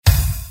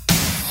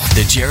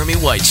The Jeremy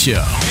White Show.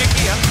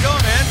 Mickey, how's it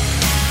going, man?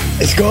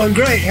 It's going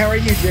great. How are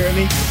you,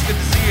 Jeremy? It's good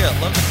to see you.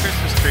 Love the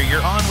Christmas tree.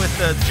 You're on with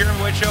the Jeremy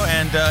White Show,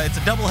 and it's a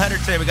doubleheader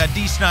today. We got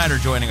Snider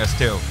joining us,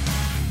 too.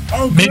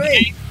 Oh,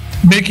 great.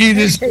 Mickey,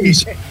 this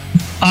is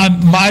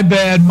my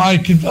bad, my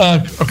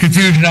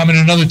confusion. I'm in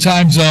another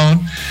time zone,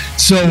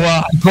 so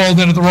I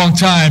called in at the wrong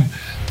time.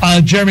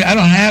 Jeremy, I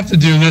don't have to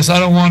do this. I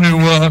don't want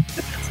to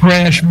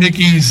crash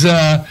Mickey's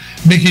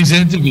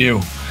interview.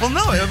 Well,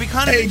 no, it would be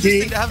kind of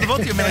interesting to have the both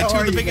of you. I mean, like two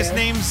of the biggest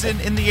man? names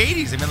in the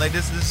 80s. I mean, like,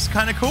 this is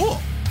kind of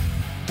cool.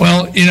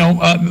 Well,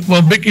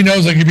 Mickey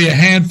knows I could be a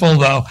handful,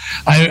 though.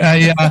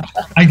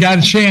 I got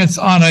a chance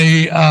on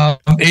a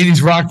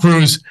 80s rock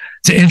cruise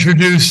to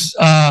introduce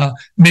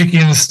Mickey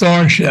and the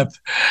Starship,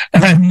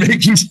 and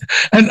Mickey's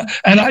and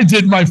I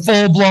did my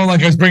full blown,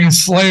 like I was bringing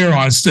Slayer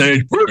on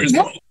stage.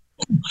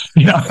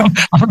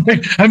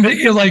 I'm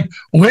Mickey, like,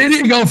 where do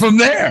you go from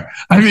there?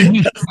 I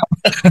mean,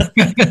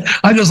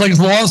 I just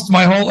lost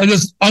my whole. I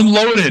just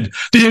unloaded.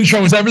 The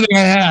intro was everything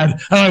I had,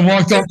 and I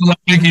walked off to let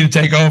Mickey to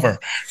take over.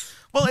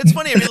 Well, it's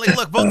funny. I mean, like,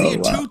 look, both of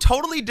you, two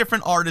totally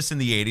different artists in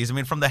the 80s. I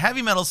mean, from the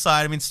heavy metal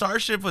side, I mean,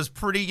 Starship was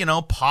pretty,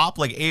 pop,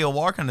 like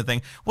AOR kind of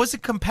thing. Was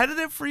it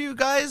competitive for you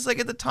guys, like,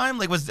 at the time?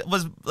 Like, was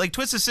like,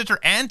 Twisted Sister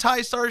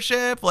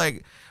anti-Starship?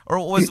 Like, or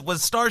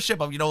was Starship,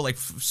 like,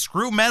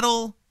 screw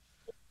metal?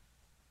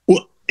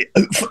 Well,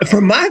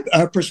 from my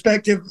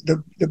perspective,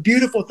 the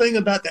beautiful thing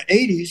about the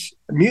 80s,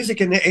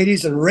 music in the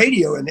 80s and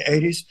radio in the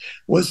 80s,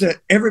 was that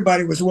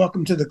everybody was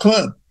welcome to the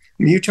club.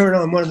 I mean, you turn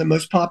on one of the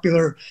most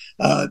popular,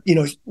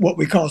 what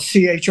we call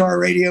CHR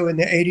radio in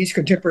the 80s,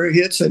 contemporary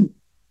hits, and,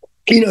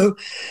 you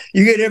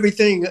get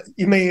everything.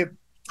 You may have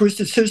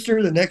Twisted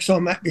Sister, the next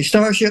song might be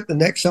Starship, the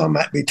next song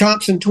might be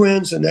Thompson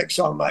Twins, the next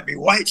song might be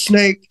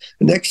Whitesnake,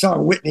 the next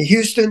song Whitney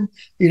Houston.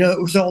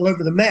 It was all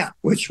over the map,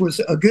 which was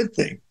a good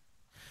thing.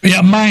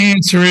 Yeah, my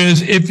answer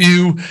is if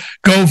you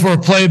go for a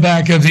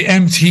playback of the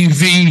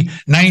MTV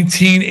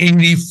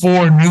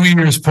 1984 New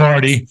Year's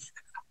party,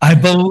 I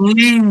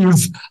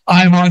believe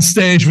I'm on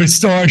stage with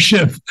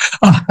Starship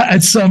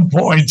at some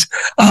point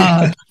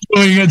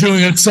doing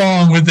a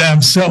song with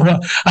them. So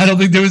I don't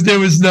think there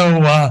was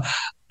no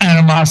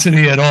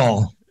animosity at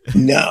all.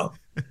 No.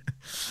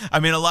 I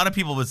mean, a lot of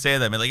people would say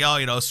that. I mean,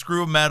 like,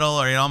 screw metal,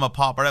 or I'm a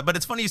pop artist. But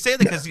it's funny you say that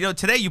because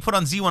today you put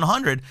on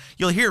Z100,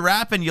 you'll hear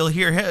rap and you'll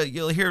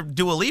hear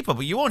Dua Lipa,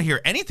 but you won't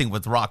hear anything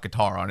with rock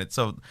guitar on it.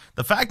 So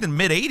the fact in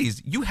mid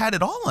 '80s you had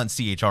it all on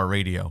CHR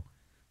radio.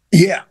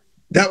 Yeah.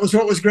 That was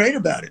what was great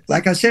about it.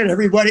 Like I said,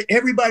 everybody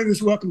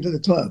was welcome to the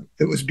club.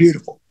 It was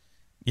beautiful.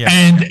 Yeah.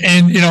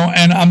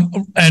 And I'm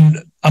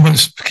going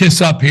to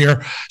kiss up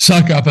here,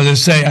 suck up, as I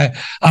say.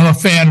 I'm a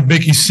fan of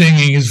Mickey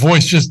singing. His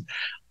voice just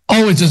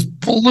always just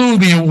blew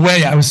me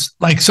away. I was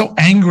like so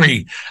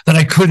angry that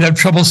I could have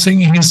trouble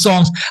singing his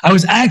songs. I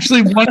was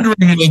actually wondering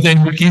the other day,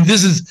 Mickey,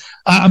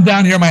 I'm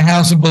down here at my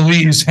house in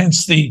Belize,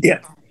 hence the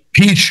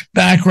peach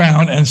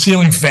background and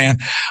ceiling fan.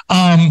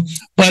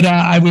 But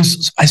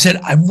I said,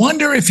 I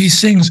wonder if he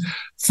sings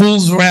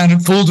Fooled Around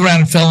and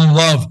Fell in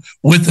Love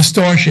with the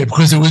Starship,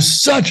 because it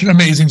was such an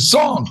amazing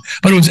song.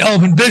 But it was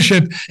Elvin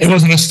Bishop. It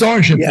wasn't a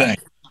Starship thing.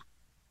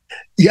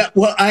 Yeah,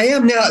 well, I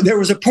am now. There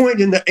was a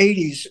point in the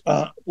 80s,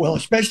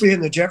 especially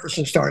in the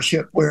Jefferson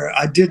Starship, where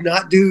I did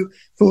not do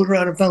Fooled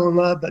Around and Fell in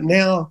Love, but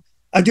now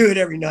I do it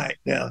every night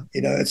now.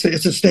 It's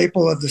a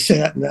staple of the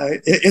set, and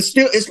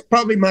it's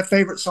probably my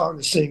favorite song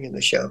to sing in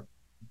the show.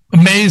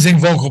 Amazing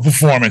vocal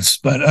performance,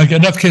 but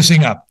enough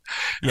kissing up.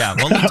 Yeah,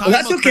 well,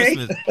 that's about okay.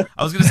 Christmas,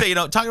 I was going to say,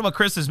 talking about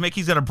Christmas,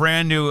 Mickey's got a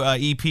brand new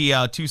EP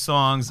out, 2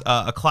 songs,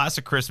 a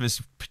classic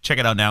Christmas. Check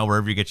it out now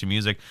wherever you get your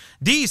music.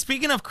 D,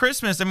 speaking of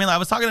Christmas, I mean, I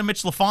was talking to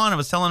Mitch LaFon. I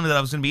was telling him that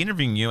I was going to be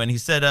interviewing you, and he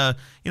said,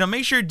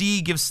 make sure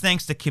D gives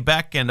thanks to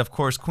Quebec and, of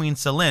course, Queen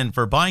Céline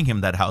for buying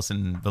him that house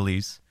in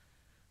Belize.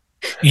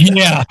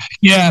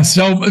 Yeah.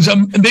 So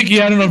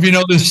Mickey, I don't know if you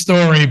know this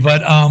story,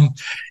 but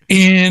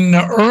in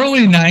the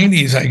early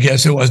 90s, I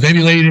guess it was, maybe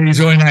late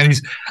 80s, early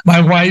 90s, my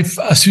wife,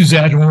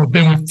 Suzette, who we've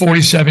been with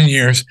 47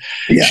 years,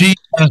 she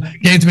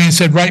came to me and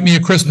said, write me a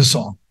Christmas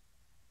song.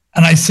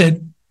 And I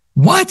said,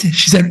 what?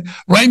 She said,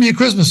 write me a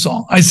Christmas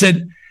song. I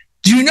said,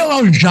 do you know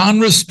how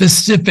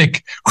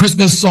genre-specific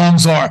Christmas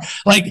songs are?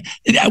 Like,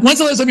 when's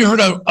the last time you heard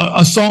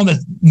a song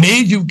that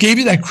gave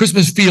you that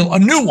Christmas feel, a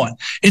new one?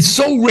 It's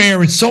so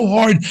rare. It's so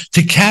hard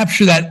to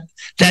capture that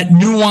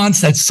nuance,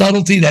 that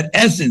subtlety, that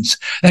essence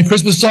that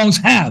Christmas songs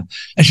have.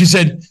 And she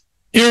said,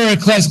 you're a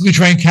classically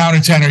trained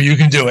countertenor. You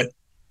can do it.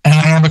 And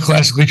I am a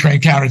classically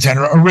trained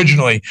countertenor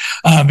originally,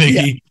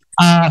 Mickey.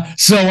 Yeah.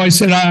 So I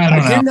said, I don't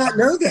know. I did not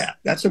know that.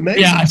 That's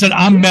amazing. Yeah, I said,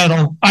 I'm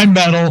metal. I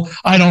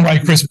don't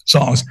write Christmas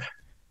songs.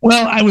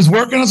 Well, I was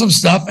working on some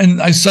stuff,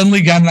 and I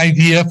suddenly got an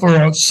idea for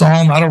a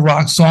song, not a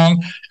rock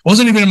song. It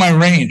wasn't even in my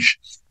range.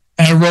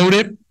 And I wrote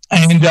it,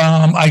 and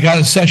I got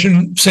a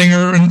session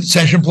singer and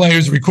session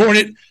players to record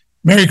it.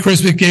 Merry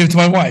Christmas, gave it to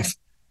my wife.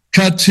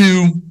 Cut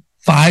to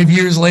 5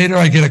 years later,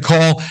 I get a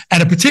call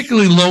at a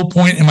particularly low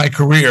point in my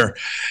career.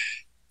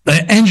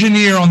 The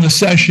engineer on the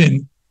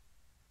session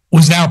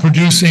was now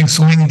producing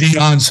Celine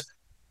Dion's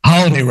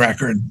holiday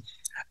record.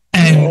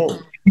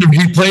 And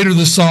he played her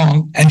the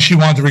song, and she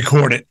wanted to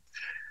record it.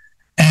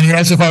 And he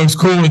asked if I was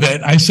cool with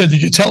it. I said,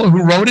 "Did you tell her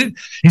who wrote it?"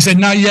 He said,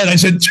 "Not yet." I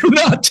said, "Do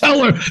not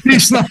tell her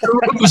Snider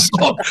wrote the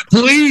song.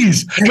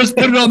 Please, just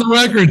put it on the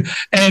record."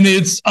 And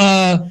it's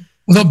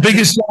the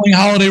biggest selling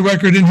holiday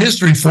record in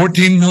history.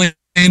 14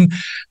 million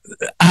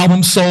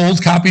albums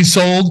sold, copies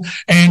sold,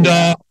 and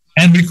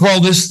we call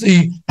this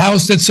the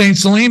house that Saint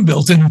Celine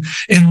built in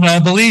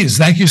Belize.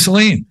 Thank you,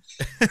 Celine.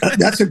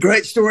 That's a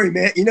great story,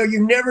 man. You know,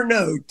 you never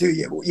know, do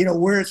you? You know,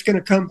 where it's going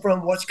to come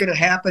from, what's going to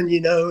happen,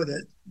 you know,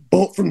 that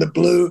bolt from the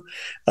blue.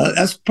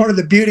 That's part of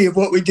the beauty of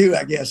what we do,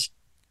 I guess.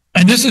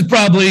 And this is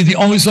probably the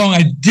only song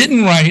I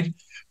didn't write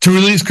to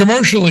release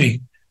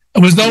commercially. It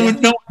was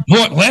no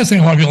last thing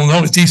a lot of people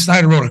know is Dee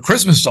Snider wrote a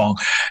Christmas song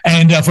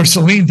and for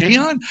Celine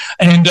Dion.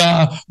 And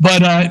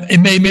but it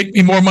may make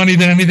me more money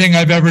than anything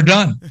I've ever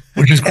done,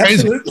 which is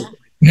crazy. Absolutely.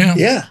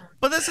 Yeah.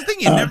 But that's the thing,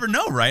 you never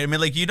know, right? I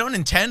mean, like, you don't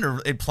intend or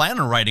plan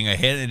on writing a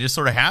hit, and it just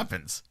sort of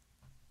happens.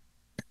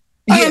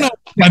 I don't know.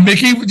 Yeah,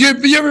 Mickey,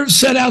 you ever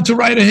set out to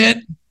write a hit?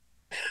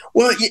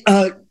 Well,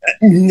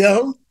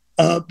 no,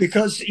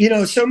 because, you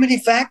know, so many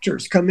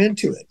factors come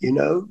into it. You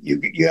know,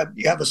 you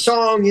have a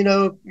song, you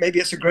know, maybe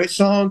it's a great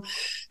song.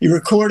 You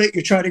record it,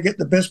 you try to get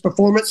the best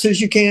performances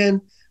you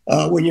can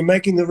when you're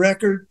making the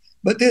record.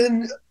 But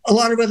then a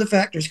lot of other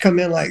factors come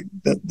in, like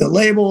the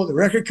label, the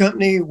record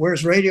company,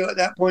 where's radio at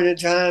that point in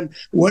time?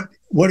 What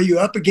are you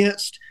up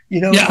against?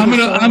 You know, yeah, I'm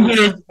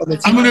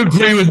gonna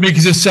agree with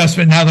Mickey's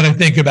assessment now that I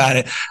think about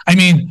it. I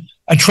mean,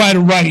 I try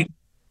to write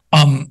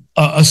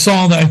a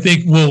song that I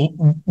think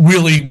will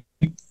really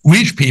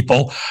reach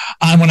people.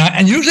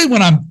 And usually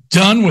when I'm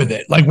done with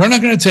it, like We're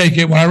Not Going to Take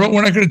It, when I wrote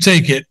We're Not Going to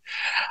Take It,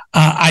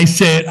 I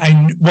said,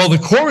 the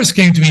chorus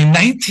came to me in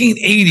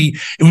 1980.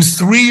 It was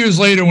 3 years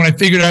later when I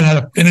figured out how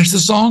to finish the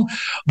song,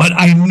 but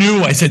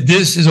I said,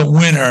 this is a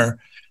winner.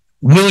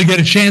 Will it get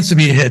a chance to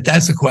be a hit?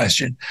 That's the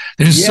question.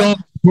 There's so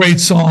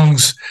great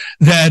songs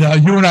that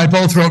you and I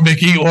both wrote,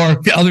 Mickey, or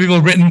other people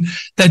have written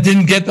that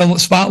didn't get the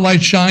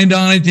spotlight shined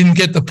on it, didn't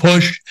get the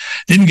push,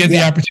 didn't get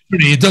the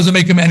opportunity. It doesn't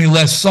make them any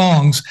less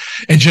songs.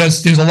 It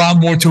just, there's a lot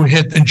more to a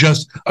hit than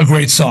just a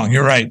great song.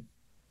 You're right.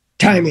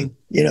 Timing,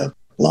 you know,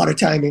 a lot of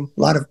timing,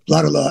 a lot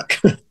of luck.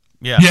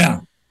 Yeah.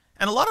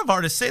 And a lot of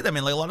artists say that. I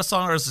mean, like a lot of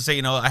song artists say,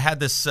 you know, I had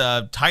this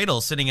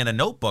title sitting in a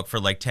notebook for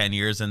like 10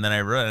 years, and then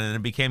I wrote it, and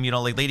it became, you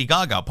know, like Lady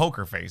Gaga,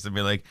 Poker Face. I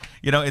mean, like,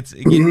 you know, it's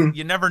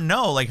you never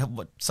know, like,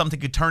 something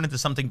could turn into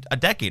something a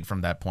decade from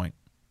that point.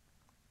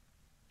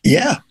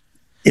 Yeah.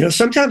 You know,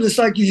 sometimes it's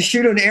like you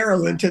shoot an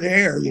arrow into the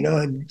air, you know,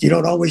 and you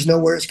don't always know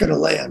where it's going to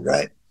land,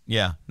 right?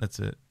 Yeah, that's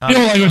it. You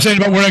know, like I was saying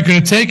about We're Not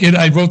Going to Take It,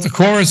 I wrote the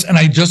chorus, and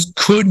I just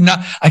could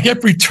not. I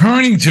kept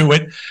returning to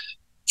it,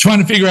 trying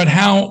to figure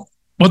out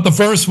what the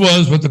verse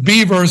was, what the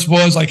B verse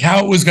was, like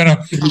how it was going to,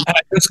 and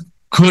I just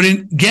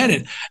couldn't get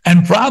it.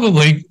 And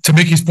probably, to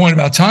Mickey's point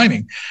about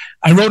timing,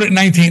 I wrote it in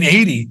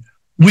 1980.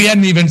 We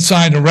hadn't even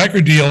signed a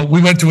record deal.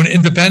 We went to an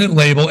independent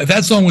label. If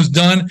that song was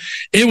done,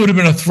 it would have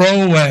been a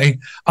throwaway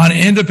on an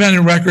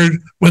independent record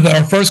with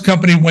our first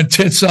company went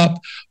tits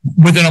up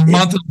within a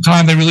month of the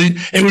time they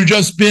released. It would have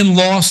just been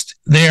lost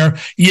there.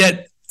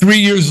 Yet 3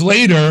 years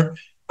later,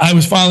 I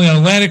was finally on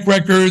Atlantic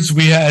Records.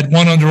 We had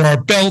one under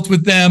our belt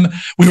with them.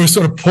 We were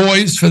sort of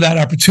poised for that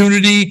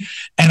opportunity.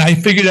 And I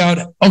figured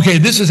out, okay,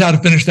 this is how to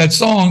finish that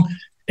song.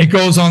 It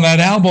goes on that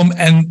album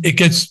and it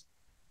gets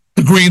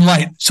the green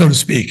light, so to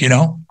speak, you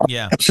know?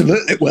 Yeah.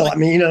 Absolutely. Well, I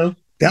mean, you know,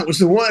 that was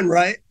the one,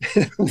 right?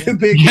 The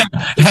big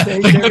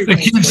the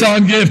keeps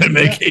on giving,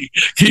 Mickey.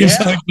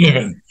 Keeps on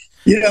giving.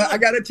 You know, I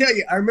got to tell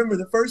you, I remember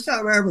the first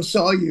time I ever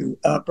saw you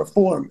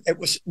perform. It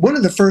was one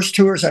of the first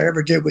tours I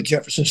ever did with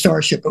Jefferson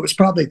Starship. It was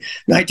probably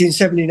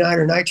 1979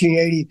 or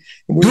 1980.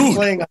 And we were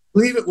playing, I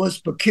believe it was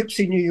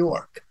Poughkeepsie, New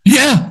York.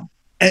 Yeah.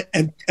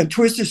 And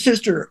Twisted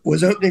Sister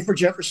was opening for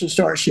Jefferson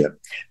Starship.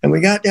 And we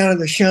got down to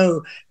the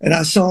show, and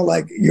I saw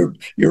like your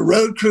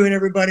road crew and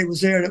everybody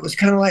was there. And it was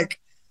kind of like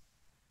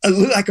a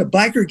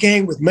biker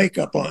gang with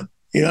makeup on.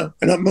 You know,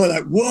 and I'm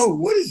like, whoa,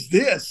 what is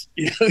this?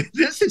 You know,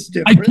 this is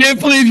different. I can't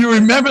believe you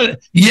remember.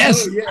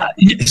 Yes. Oh,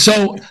 yeah.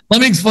 So let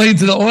me explain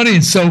to the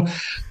audience. So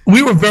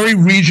we were very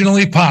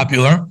regionally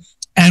popular,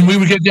 and we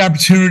would get the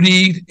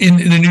opportunity in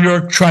the New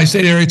York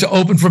tri-state area to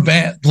open for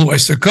band Blue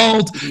Oyster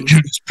Cult,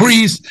 Judas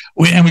Priest,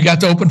 and we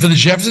got to open for the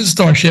Jefferson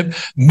Starship,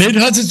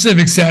 Mid-Hudson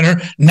Civic Center,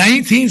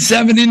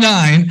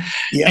 1979.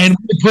 Yeah. And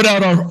we put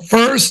out our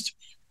first,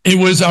 it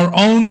was our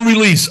own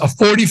release, a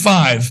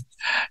 45.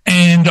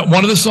 And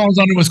one of the songs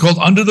on it was called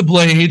Under the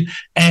Blade,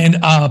 and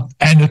I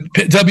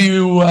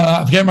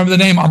can't remember the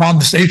name. I'm on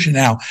the station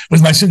now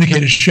with my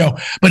syndicated show,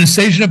 but a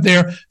station up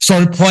there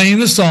started playing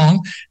the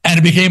song, and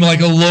it became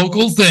like a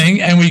local thing,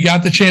 and we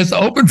got the chance to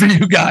open for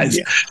you guys.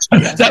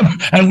 Yeah.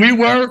 And we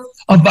were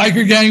a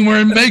biker gang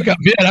wearing makeup.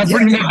 Yeah,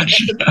 pretty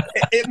much.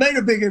 It made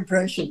a big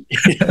impression.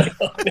 I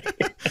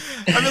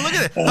mean, look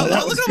at it.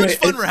 Look how much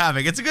fun we're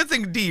having. It's a good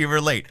thing, D, you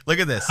were late. Look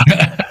at this.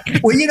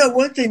 Well, you know,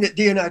 one thing that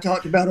Dee and I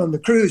talked about on the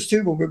cruise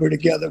too when we were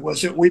together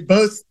was that we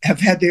both have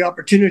had the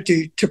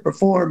opportunity to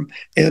perform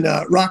in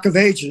Rock of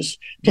Ages,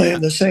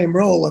 playing the same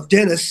role of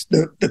Dennis,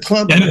 the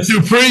club. Dennis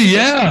Dupree,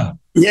 yeah.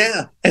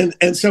 Yeah.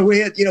 And so we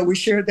had, you know, we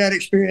shared that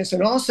experience.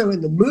 And also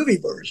in the movie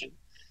version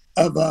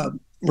of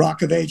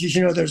Rock of Ages,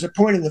 you know, there's a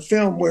point in the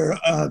film where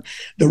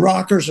the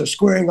rockers are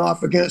squaring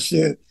off against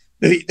the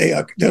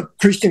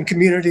Christian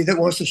community that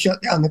wants to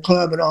shut down the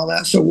club and all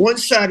that. So one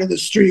side of the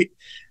street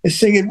is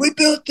singing, "We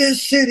built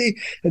this city,"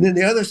 and then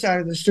the other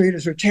side of the street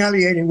is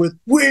retaliating with,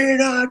 "We're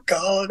not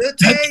gonna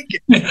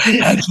take it."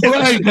 That's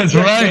right. That's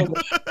right.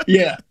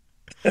 Yeah.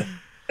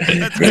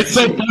 It's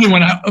so funny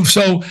when I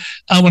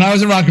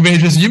was in Rock of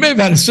Ages, you may have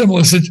had a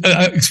similar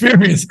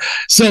experience.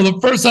 So the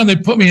first time they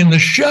put me in the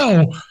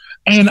show,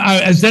 and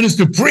as Dennis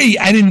Dupree,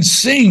 I didn't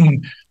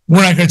sing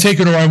 "We're Not Gonna Take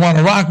It" or "I Want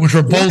to Rock," which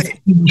were both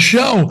in the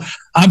show.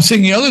 I'm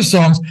singing other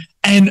songs,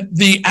 and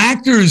the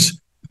actors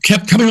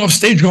kept coming off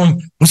stage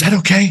going, "Was that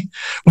okay?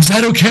 Was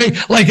that okay?"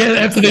 Like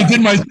after they did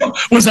my song,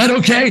 "Was that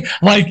okay?"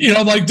 Like, you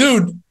know, I'm like,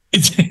 dude,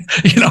 it's,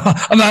 you know,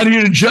 I'm not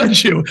here to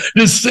judge you.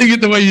 Just sing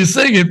it the way you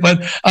sing it.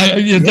 But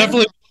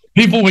definitely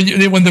people, when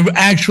the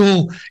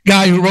actual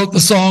guy who wrote the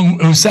song,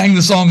 who sang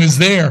the song is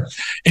there,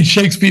 it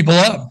shakes people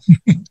up.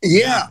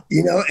 Yeah,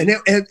 you know,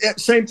 and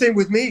same thing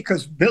with me,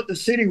 because "Built the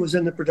City" was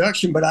in the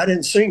production, but I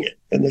didn't sing it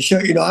in the show.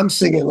 You know, I'm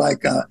singing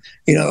like,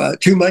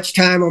 "Too Much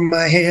Time on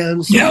My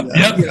Hands," Yep.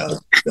 you know,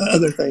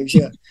 other things.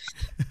 Yeah.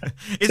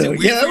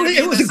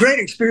 It was a great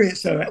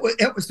experience. So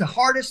it was the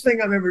hardest thing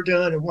I've ever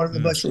done, and one of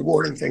the most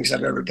rewarding things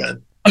I've ever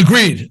done.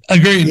 Agreed.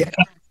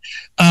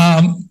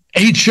 Yeah.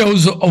 8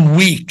 shows a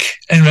week,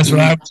 and that's what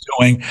I was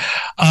doing.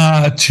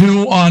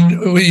 2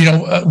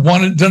 on,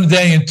 1 done a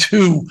day, and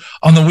 2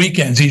 on the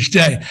weekends each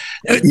day.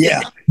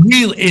 Yeah,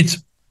 really,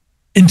 it's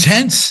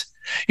intense.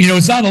 You know,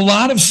 it's not a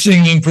lot of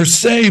singing per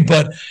se,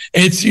 but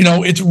it's, you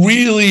know, it's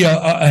really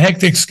a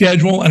hectic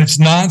schedule, and it's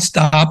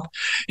nonstop.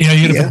 You know,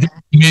 you have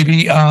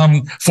maybe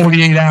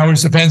 48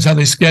 hours, depends how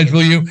they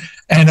schedule you.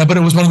 And but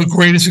it was one of the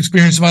greatest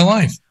experiences of my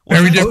life.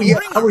 Very different. Yeah,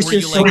 I was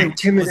just so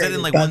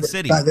intimidated by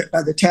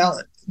the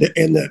talent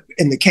in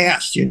the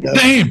cast. You know,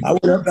 Same. I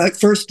went up that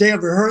first day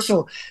of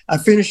rehearsal. I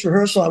finished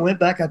rehearsal. I went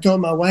back. I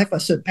told my wife, I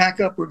said, "Pack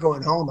up, we're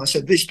going home." I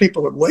said, "These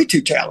people are way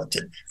too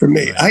talented for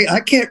me. I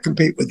can't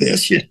compete with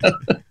this. You know,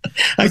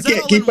 I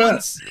can't keep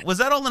up." Was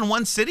that all in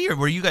one city, or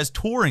were you guys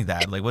touring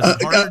that? Like, was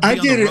it harder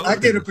I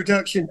did a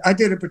production. I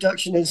did a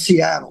production in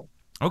Seattle.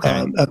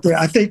 Okay. Up there.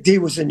 I think Dee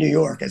was in New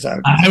York.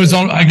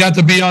 I got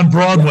to be on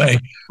Broadway,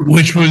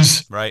 which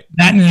was right.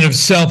 That in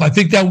itself. I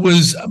think that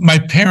was my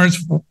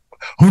parents,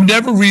 who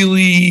never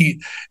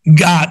really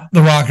got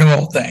the rock and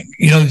roll thing.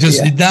 You know,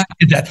 just did not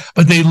get that.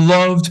 But they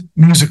loved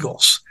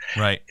musicals.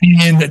 Right.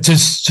 And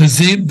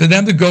for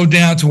them to go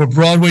down to a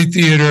Broadway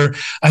theater,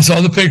 I saw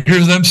the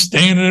pictures of them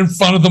standing in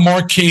front of the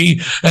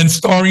marquee, and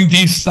starring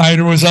Dee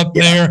Snider was up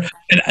there,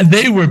 and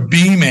they were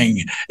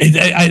beaming.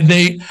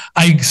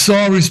 I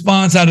saw a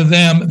response out of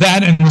them,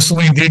 that and the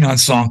Celine Dion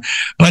song,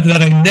 but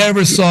that I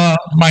never saw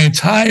my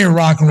entire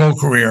rock and roll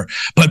career.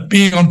 But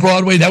being on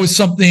Broadway, that was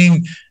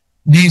something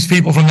these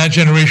people from that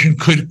generation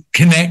could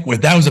connect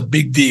with. That was a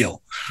big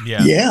deal.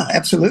 Yeah,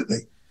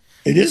 absolutely.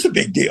 It is a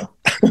big deal.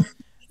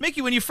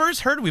 Mickey, when you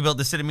first heard "We Built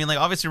the City," I mean, like,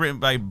 obviously written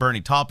by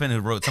Bernie Taupin, who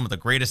wrote some of the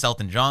greatest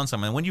Elton John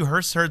songs. And when you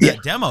first heard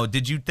that demo,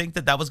 did you think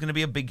that was going to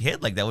be a big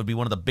hit? Like, that would be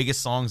one of the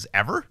biggest songs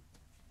ever?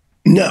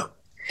 No,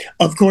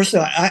 of course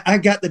not. I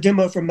got the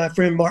demo from my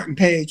friend Martin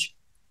Page,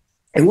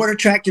 and what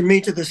attracted me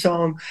to the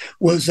song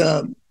was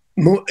the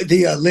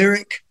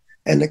lyric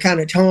and the kind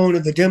of tone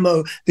of the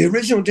demo. The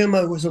original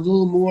demo was a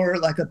little more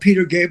like a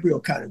Peter Gabriel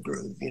kind of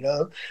groove, you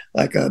know,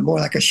 more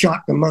like a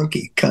Shock the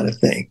Monkey kind of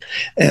thing.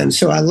 And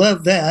so I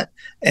loved that.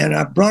 And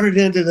I brought it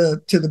into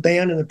the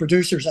band and the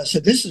producers. I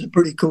said, "This is a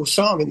pretty cool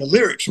song." And the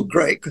lyrics were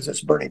great because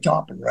it's Bernie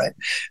Taupin, right?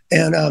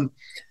 And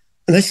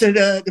they said,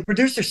 the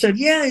producer said,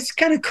 "Yeah, it's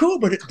kind of cool,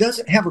 but it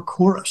doesn't have a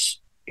chorus."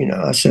 You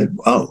know, I said,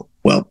 "Oh,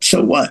 well,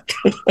 so what?"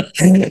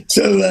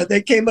 So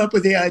they came up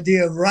with the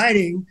idea of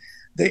writing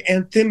the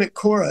anthemic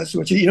chorus,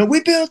 which, you know,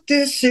 "We built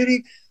this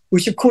city,"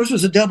 which of course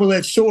was a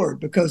double-edged sword,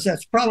 because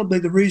that's probably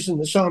the reason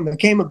the song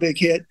became a big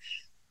hit,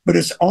 but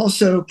it's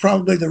also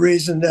probably the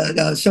reason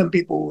that some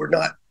people were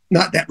not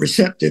that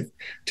receptive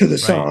to the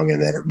song,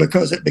 and that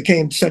because it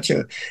became such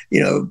a,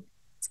 you know,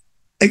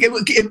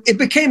 it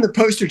became the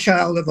poster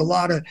child of a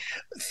lot of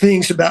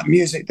things about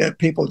music that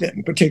people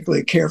didn't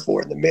particularly care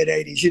for in the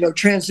mid-'80s, you know,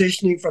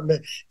 transitioning from the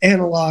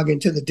analog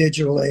into the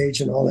digital age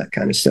and all that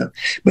kind of stuff.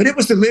 But it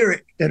was the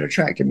lyric that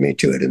attracted me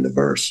to it in the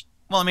verse.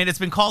 Well, I mean, it's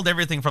been called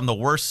everything from the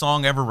worst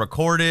song ever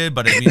recorded,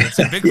 but I mean, it's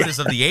ubiquitous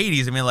of the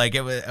 80s. I mean, like,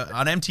 it was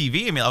on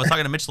MTV. I mean, I was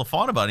talking to Mitch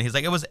LaFon about it. He's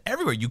like, it was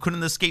everywhere. You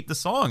couldn't escape the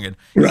song, and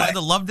you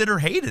either loved it or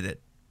hated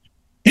it.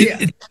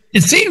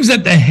 It seems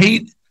that the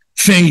hate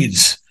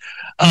fades.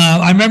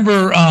 I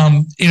remember,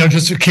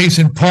 just a case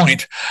in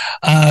point,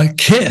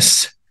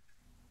 Kiss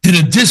did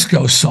a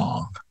disco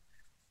song.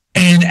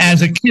 And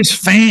as a Kiss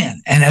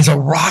fan and as a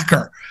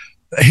rocker,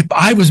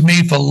 I was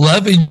made for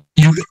loving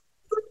you.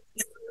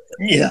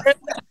 Yeah.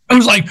 It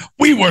was like,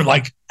 we were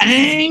like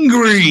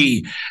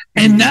angry.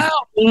 And now,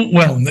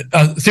 well,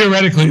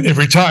 theoretically, they've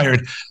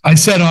retired. I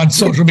said on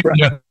social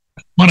media,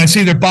 when I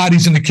see their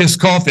bodies in the KISS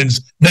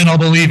coffins, then I'll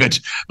believe it.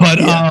 But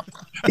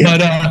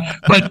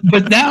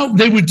but now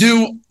they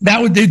do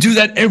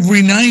that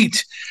every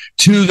night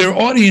to their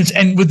audience,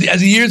 and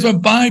as the years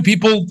went by,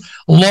 people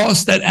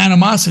lost that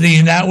animosity,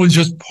 and that was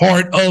just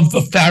part of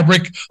the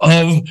fabric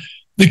of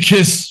the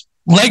KISS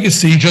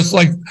legacy. Just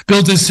like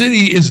Build a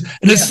City is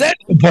an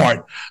essential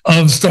part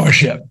of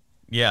Starship.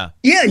 Yeah.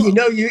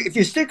 If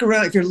you stick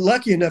around, if you're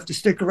lucky enough to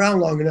stick around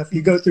long enough,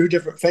 you go through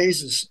different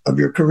phases of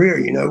your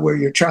career, where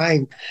you're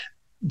trying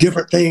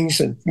different things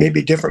and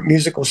maybe different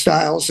musical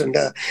styles. And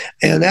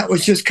that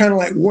was just kind of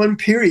like one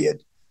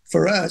period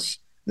for us,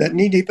 that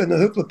Knee Deep in the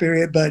Hoopla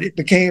period, but it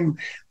became,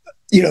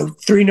 3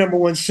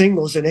 #1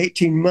 singles in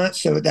 18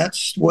 months. So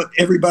that's what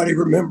everybody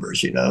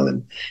remembers,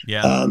 and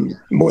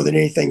more than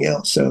anything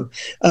else. So,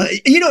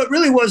 it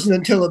really wasn't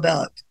until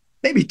about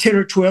maybe 10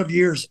 or 12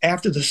 years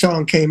after the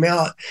song came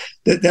out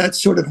that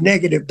sort of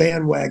negative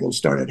bandwagon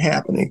started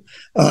happening.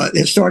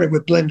 It started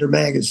with Blender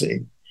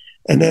magazine.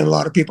 And then a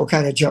lot of people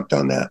kind of jumped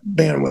on that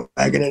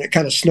bandwagon, and it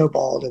kind of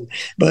snowballed.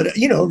 But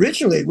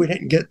originally we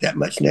didn't get that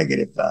much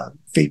negative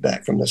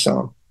feedback from the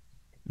song.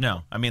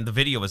 No, I mean the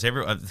video was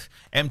everywhere.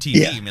 MTV,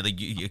 Yeah. I mean,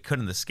 like you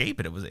couldn't escape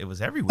it. It was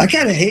everywhere. I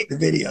kind of hate the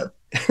video.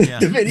 Yeah.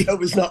 The video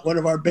was not one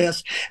of our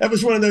best. That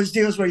was one of those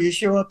deals where you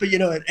show up, at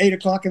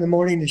 8:00 in the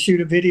morning to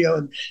shoot a video,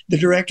 and the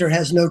director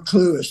has no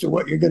clue as to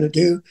what you're going to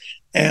do,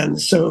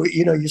 and so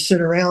you sit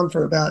around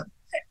for about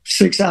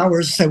 6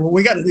 hours and say, well,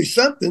 we got to do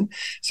something.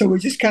 So we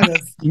just kind of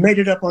made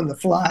it up on the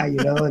fly,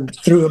 and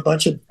threw a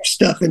bunch of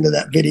stuff into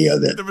that video.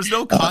 That there was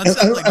no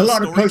concept, a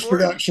lot of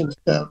post-production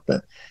stuff,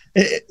 but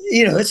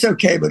it's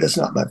okay, but it's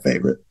not my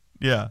favorite.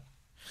 Yeah.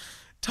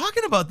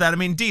 Talking about that, I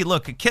mean, D,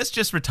 look, KISS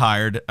just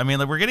retired. I mean,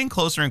 like, we're getting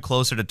closer and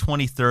closer to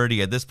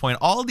 2030 at this point.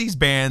 All these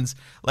bands,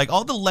 like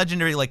all the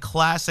legendary, like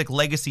classic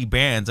legacy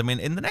bands, I mean,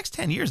 in the next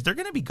 10 years, they're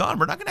going to be gone.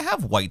 We're not going to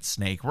have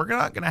Whitesnake. We're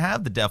not going to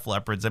have the Def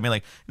Leopards. I mean,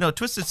 like,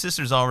 Twisted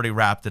Sister's already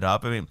wrapped it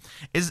up. I mean,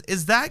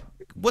 is that,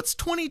 what's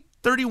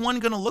 2031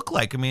 going to look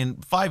like? I mean,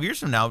 5 years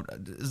from now,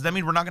 does that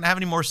mean we're not going to have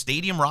any more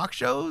stadium rock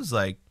shows?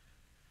 Like,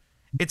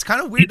 it's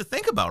kind of weird to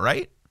think about,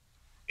 right?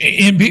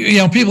 And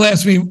people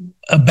ask me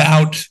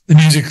about the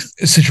music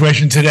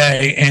situation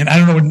today, and I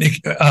don't know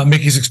what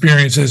Mickey's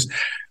experience is,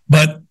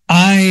 but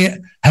I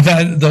have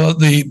had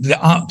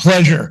the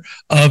pleasure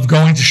of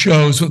going to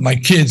shows with my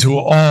kids who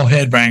are all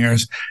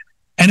headbangers,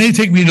 and they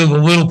take me to the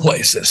little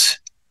places,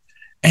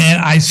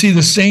 and I see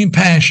the same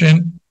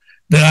passion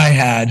that I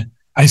had.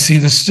 I see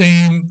the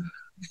same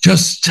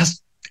just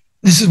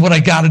this is what I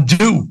got to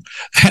do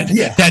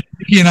that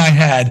Mickey and I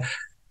had,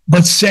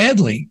 but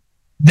sadly,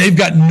 they've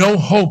got no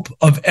hope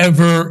of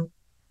ever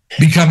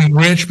becoming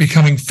rich,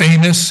 becoming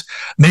famous,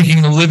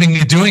 making a living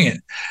doing it.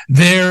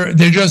 They're in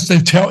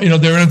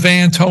a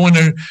van towing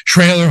a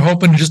trailer,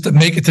 hoping just to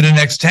make it to the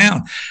next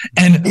town.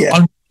 And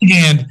on one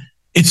hand,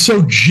 it's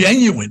so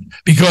genuine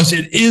because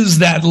it is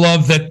that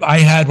love that I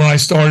had when I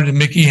started and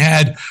Mickey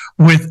had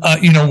with,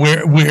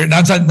 where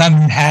not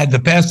had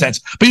the past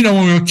tense, but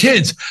when we were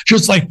kids,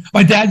 just like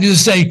my dad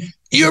used to say,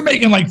 you're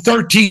making like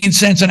 13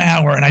 cents an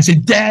hour. And I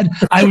said, Dad,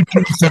 I would do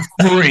it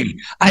for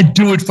free. I'd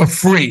do it for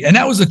free. And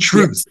that was the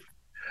truth.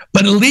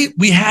 But at least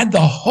we had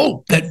the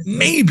hope that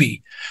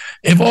maybe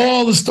if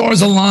all the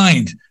stars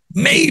aligned,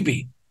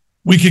 maybe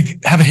we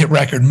could have a hit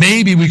record.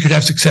 Maybe we could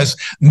have success.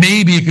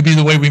 Maybe it could be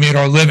the way we made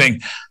our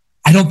living.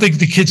 I don't think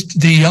the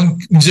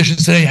young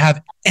musicians today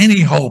have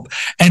any hope.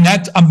 And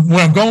that's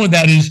where I'm going with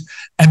that is,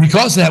 and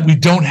because of that, we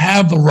don't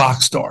have the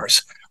rock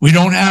stars. We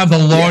don't have the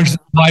large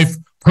life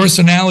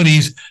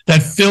personalities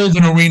that filled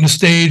an arena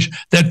stage,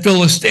 that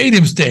fill a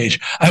stadium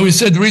stage. I always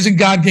said the reason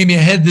God gave me a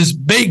head this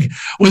big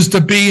was to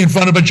be in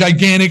front of a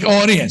gigantic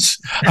audience.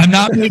 I'm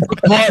not made for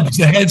clubs.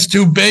 The head's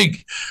too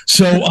big.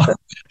 So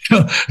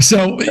that's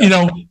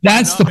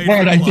the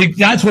part I think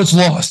that's what's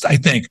lost. I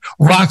think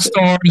rock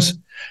stars,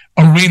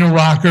 arena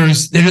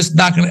rockers, they're just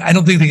not going to, I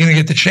don't think they're going to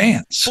get the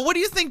chance. But what do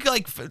you think,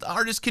 like,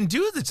 artists can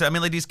do this? I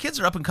mean, like, these kids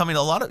are up and coming.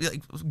 A lot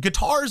of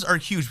guitars are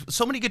huge.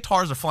 So many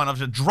guitars are flying off.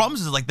 Drums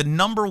is like the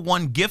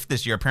 #1 gift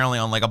this year, apparently,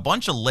 on like a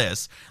bunch of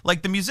lists.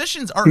 Like, the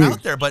musicians are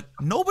out there, but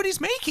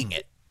nobody's making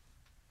it.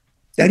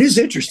 That is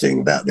interesting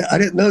about that. I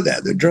didn't know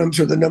that the drums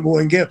are the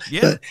 #1 gift.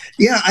 Yeah. But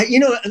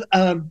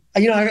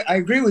I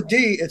agree with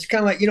D. It's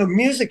kind of like,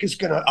 music is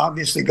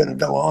obviously going to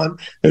go on.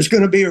 There's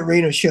going to be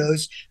arena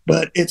shows,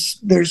 but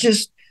it's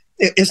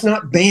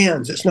not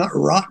bands. It's not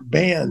rock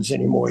bands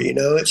anymore.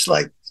 It's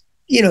like,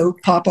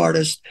 pop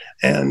artists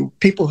and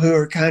people who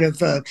are kind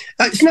of,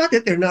 it's not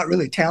that they're not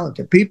really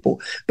talented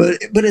people,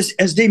 but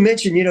as Dee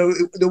mentioned,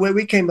 the way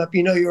we came up,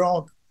 you're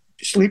all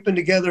sleeping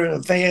together in a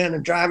van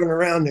and driving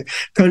around the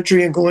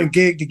country and going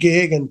gig to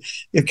gig. And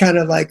you're kind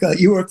of like,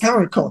 you were a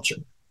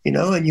counterculture,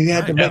 and you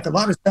had to make a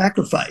lot of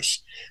sacrifice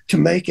to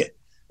make it.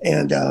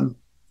 And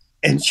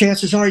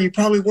chances are you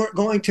probably weren't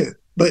going to,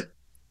 but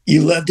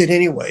you loved it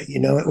anyway.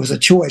 It was a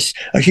choice,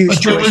 a huge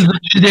choice.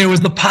 There was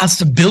the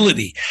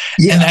possibility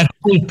and that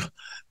hope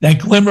that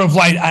glimmer of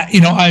light.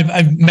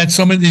 I've met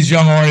so many of these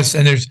young artists,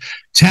 and there's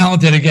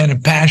talented again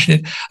and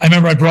passionate. I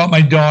remember I brought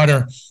my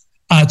daughter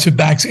to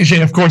backstage,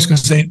 of course,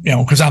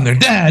 because I'm their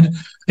dad.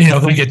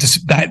 They get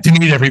to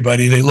meet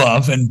everybody they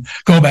love and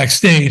go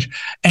backstage.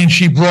 And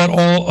she brought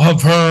all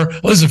of her,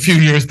 this is a few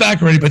years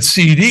back already, but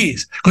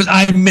CDs, because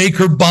I make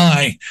her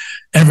buy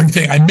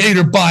everything. I made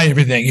her buy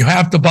everything. You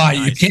have to buy it.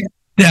 Nice. You can't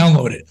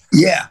download it.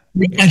 Yeah.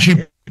 And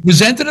she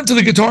presented them to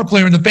the guitar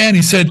player in the band.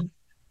 He said,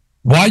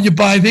 "Why'd you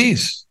buy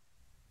these?"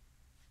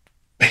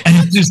 And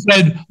he just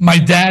said, "My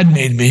dad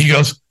made me." He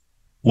goes,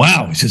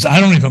 "Wow." He says, "I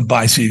don't even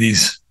buy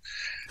CDs."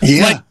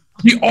 Yeah. Like,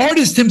 the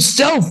artist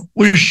himself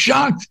was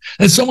shocked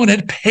that someone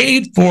had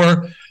paid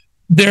for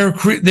their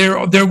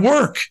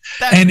work.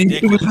 That's and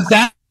ridiculous. It was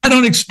that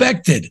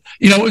unexpected.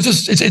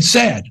 It's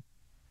sad.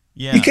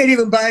 Yeah. You can't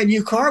even buy a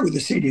new car with a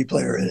CD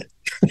player in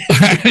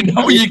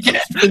No, it. you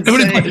can't.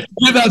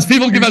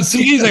 People give out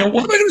CDs. Like,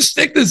 what am I going to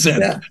stick this in?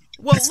 Yeah.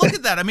 Well, look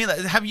at that. I mean,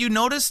 have you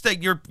noticed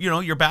that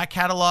your back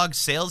catalog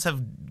sales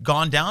have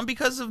gone down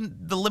because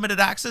of the limited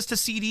access to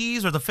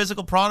CDs or the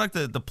physical product,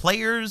 the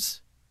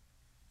players?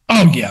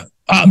 Oh yeah.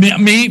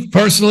 Me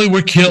personally,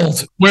 we're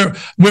killed. We're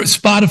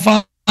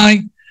Spotify.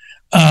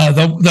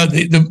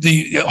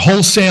 The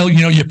wholesale,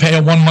 you pay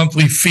a 1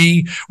 monthly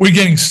fee. We're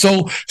getting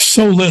so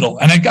little.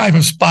 And a guy from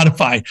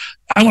Spotify,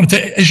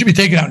 it should be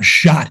taken out and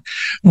shot.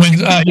 When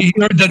he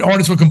heard that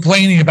artists were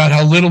complaining about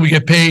how little we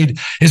get paid,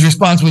 his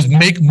response was,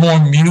 "Make more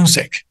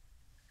music."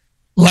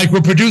 Like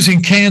we're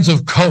producing cans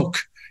of Coke,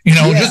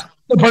 just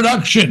the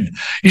production,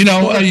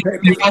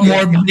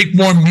 make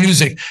more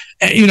music.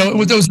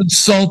 With those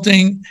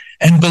insulting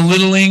and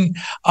belittling,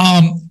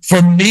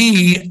 for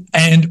me,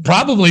 and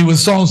probably with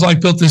songs like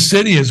Built This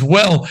City as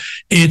well,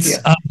 it's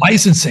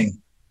licensing.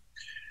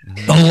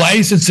 The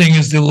licensing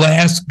is the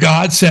last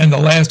godsend, the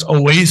last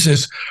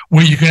oasis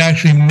where you can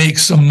actually make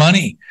some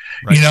money.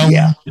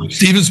 Right.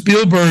 Steven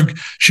Spielberg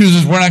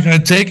chooses, we're not going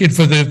to take it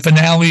for the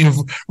finale of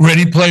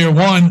Ready Player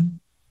One.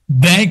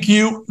 Thank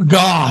you,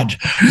 God.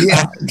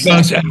 Yeah,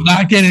 because I'm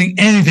not getting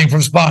anything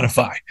from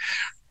Spotify.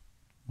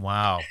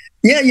 Wow.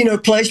 Yeah,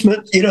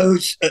 placement,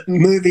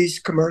 movies,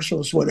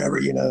 commercials, whatever,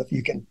 if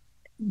you can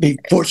be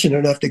fortunate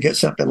enough to get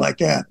something like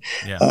that.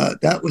 Yeah.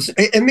 That was,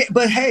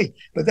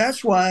 but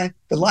that's why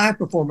the live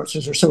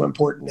performances are so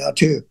important now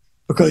too,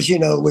 because,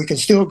 we can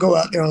still go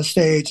out there on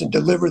stage and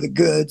deliver the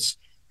goods,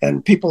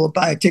 and people will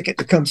buy a ticket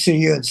to come see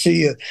you and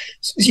see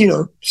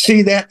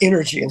that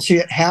energy and see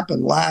it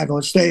happen live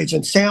on stage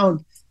and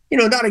sound,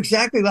 not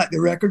exactly like the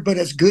record, but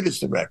as good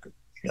as the record.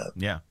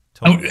 Yeah.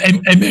 Totally.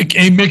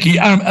 And Mickey,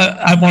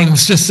 I wanted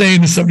to just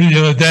saying to somebody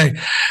the other day,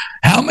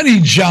 how many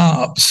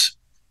jobs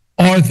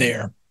are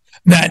there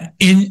that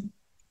in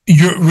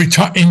your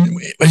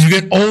as you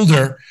get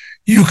older,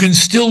 you can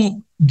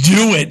still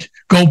do it,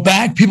 go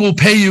back, people will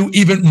pay you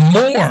even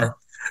more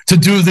to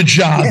do the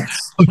job.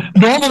 Yes.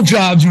 Normal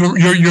jobs,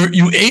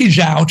 you age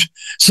out,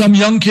 some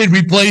young kid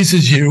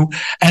replaces you,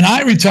 and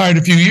I retired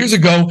a few years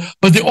ago,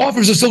 but the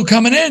offers are still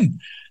coming in.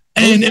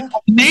 And if I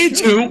need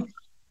to,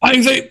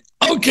 I say,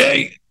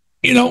 okay,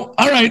 all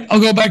right, I'll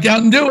go back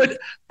out and do it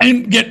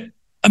and get,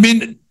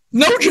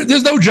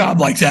 there's no job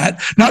like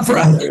that. Not for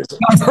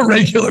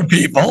regular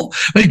people.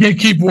 They can't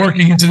keep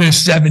working into their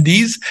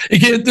 70s. They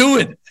can't do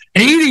it.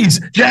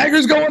 80s.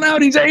 Jagger's going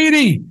out. He's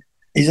 80.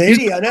 He's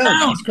 80, I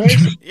know. It's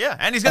crazy. Yeah,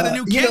 and he's got a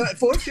new kid.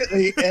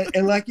 Fortunately,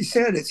 and like you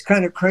said, it's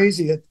kind of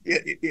crazy.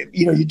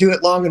 You do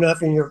it long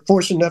enough and you're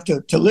fortunate enough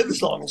to live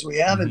as long as we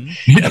have.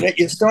 Mm-hmm. And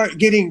you start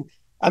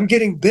I'm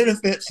getting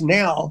benefits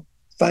now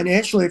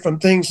financially from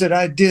things that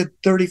I did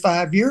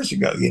 35 years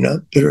ago,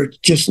 that are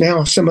just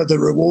now some of the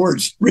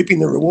rewards, reaping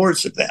the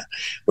rewards of that,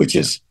 which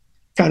is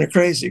kind of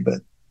crazy,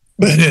 but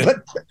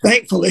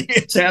thankfully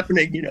it's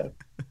happening,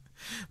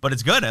 But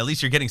it's good. At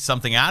least you're getting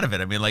something out of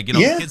it.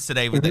 Kids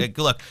today,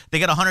 look, they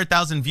get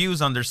 100,000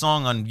 views on their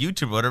song on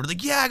YouTube or whatever.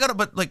 Like, yeah, I got it.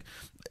 But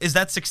is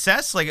that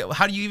success? Like,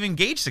 how do you even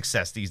gauge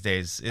success these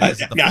days? Is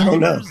it the I don't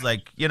know.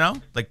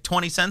 Like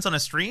 20 cents on a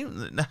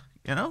stream,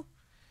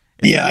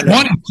 Yeah,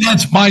 20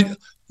 cents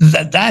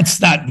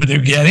that's not what they're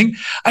getting.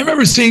 I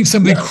remember seeing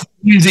something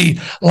crazy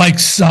like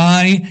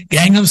Psy,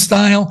 Gangnam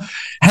Style,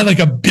 had like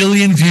 1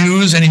 billion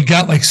views and he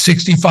got like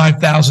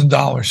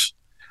 $65,000.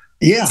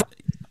 Yeah.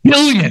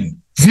 Billion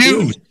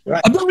views.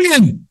 Right. 1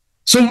 billion.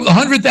 So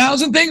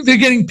 100,000 things, they're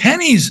getting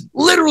pennies,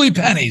 literally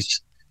pennies.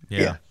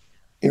 Yeah.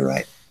 You're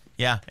right.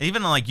 Yeah,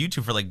 even on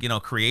YouTube for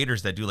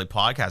creators that do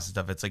podcasts and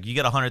stuff, it's like you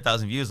get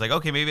 100,000 views. Like,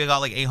 okay, maybe I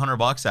got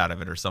 $800 out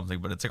of it or something,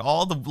 but it's like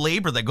all the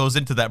labor that goes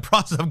into that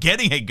process of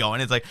getting it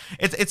going. It's like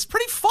it's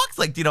pretty fucked.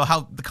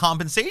 How the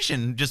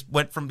compensation just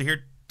went from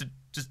here to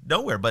just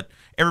nowhere, but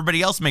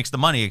everybody else makes the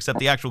money except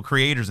the actual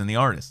creators and the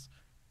artists.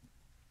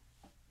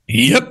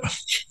 Yep.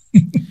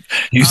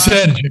 You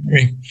said it,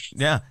 Jerry.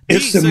 Yeah,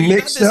 it's a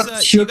mixed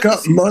up, shook up,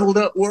 muddled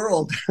up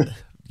world.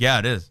 Yeah,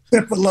 it is.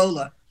 Except for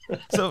Lola.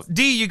 So,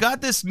 D, you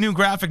got this new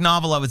graphic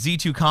novel out with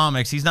Z2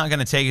 Comics. He's not going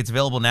to take it. It's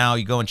available now.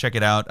 You go and check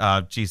it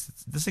out. Geez,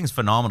 this thing's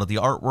phenomenal. The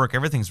artwork,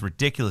 everything's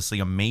ridiculously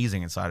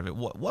amazing inside of it.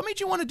 What made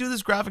you want to do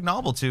this graphic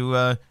novel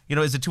to,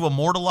 is it to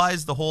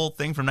immortalize the whole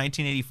thing from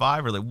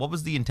 1985? Or like, what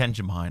was the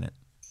intention behind it?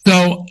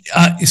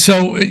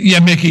 So yeah,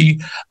 Mickey,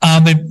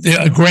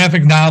 a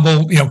graphic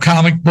novel,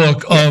 comic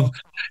book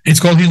it's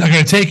called He's Not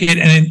Going to Take It.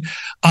 And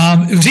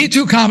it was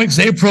Z2 Comics.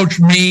 They approached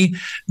me.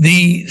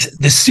 The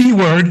C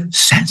word,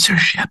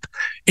 censorship,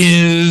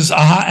 is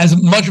as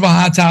much of a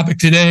hot topic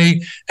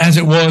today as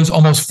it was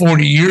almost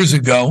 40 years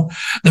ago.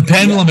 The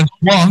pendulum has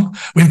swung.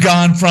 We've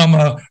gone from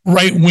a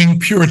right-wing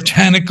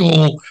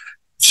puritanical,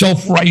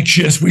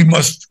 self-righteous, we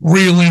must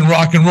reel in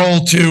rock and roll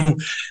to,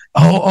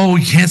 oh,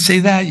 you can't say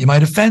that. You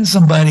might offend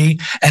somebody.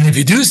 And if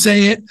you do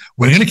say it,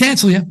 we're going to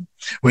cancel you.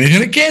 We're going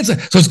to cancel.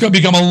 So it's going to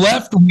become a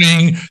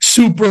left-wing,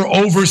 super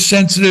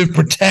oversensitive,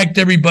 protect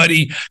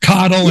everybody,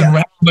 coddle and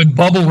wrap and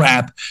bubble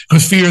wrap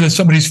because fear that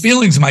somebody's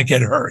feelings might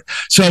get hurt.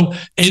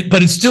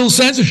 But it's still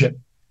censorship.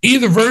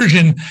 Either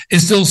version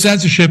is still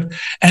censorship.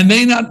 And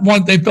they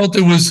felt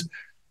there was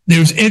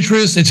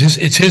interest.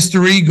 It's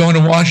history going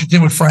to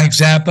Washington with Frank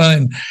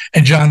Zappa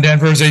and John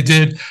Denver as they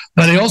did.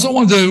 But they also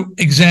wanted to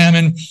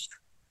examine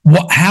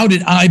how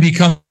did I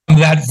become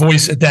that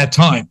voice at that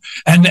time?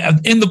 And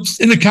in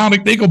the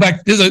comic, they go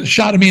back. There's a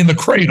shot of me in the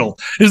cradle.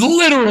 There's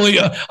literally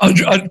a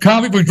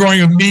comic book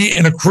drawing of me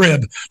in a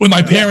crib with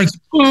my parents.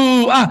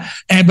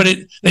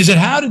 They said,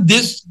 how did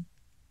this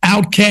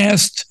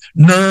outcast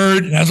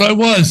nerd, as I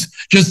was,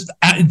 just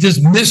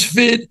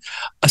misfit,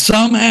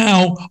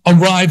 somehow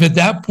arrive at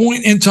that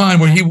point in time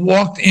where he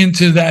walked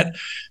into that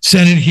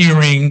Senate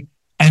hearing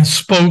and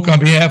spoke on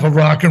behalf of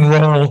rock and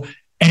roll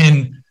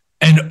and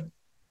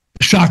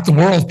shocked the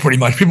world pretty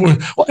much. People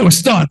were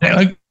stunned.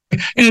 They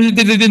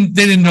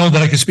didn't know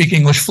that I could speak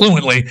English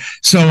fluently,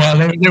 so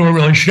they were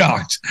really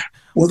shocked.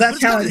 Well,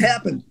 that's how it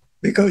happened,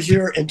 because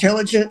you're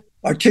intelligent,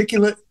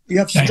 articulate, you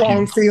have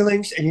strong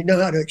feelings, and you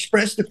know how to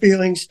express the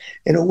feelings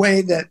in a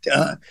way that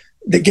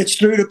gets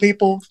through to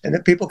people and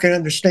that people can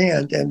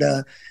understand, and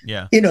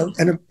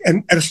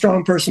and a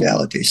strong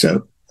personality.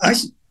 So I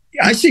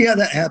see how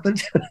that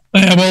happened.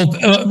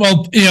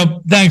 Well,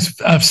 thanks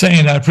for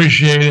saying that. I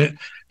appreciate it.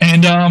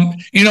 And,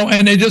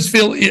 and they just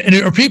feel, and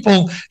there are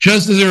people,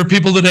 just as there are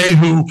people today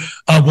who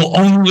will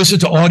only listen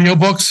to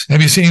audiobooks.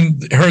 Have you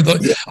heard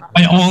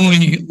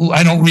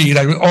I don't read,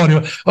 I read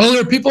audio. Well,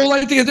 there are people who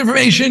like to get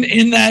information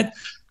in that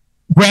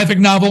graphic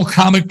novel,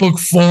 comic book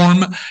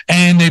form,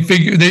 and they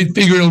figure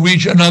it'll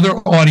reach another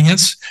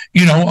audience,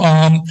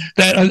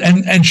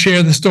 and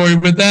share the story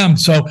with them.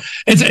 So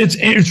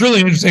it's really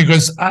interesting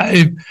because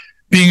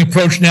being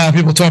approached now,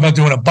 people talk about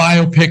doing a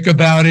biopic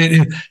about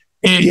it.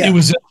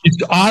 It's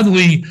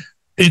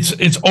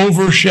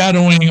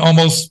overshadowing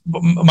almost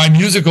my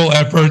musical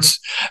efforts,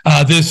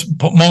 this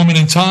moment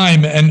in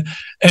time. And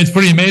it's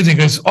pretty amazing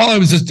because all I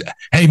was just,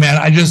 hey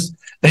man,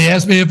 they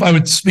asked me if I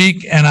would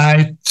speak and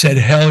I said,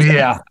 hell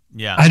yeah.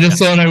 Yeah. I just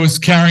thought I was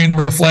carrying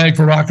the flag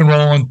for rock and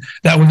roll and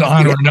that was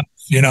honor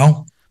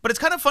enough, But it's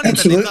kind of funny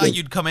that they thought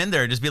you'd come in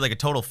there and just be like a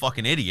total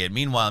fucking idiot.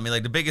 Meanwhile, I mean,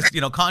 like the biggest,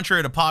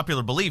 contrary to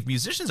popular belief,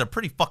 musicians are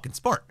pretty fucking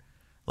smart.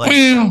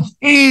 Mickey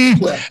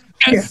might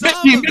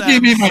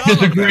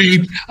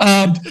disagree.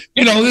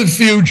 There's a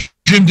few,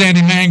 Jim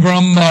Dandy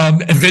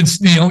Mangrum, Vince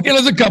Neil.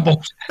 There's a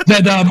couple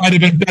that might have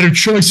been better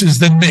choices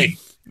than me.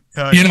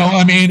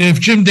 I mean,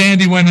 if Jim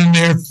Dandy went in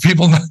there,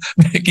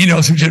 Mickey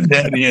knows who Jim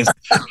Dandy is.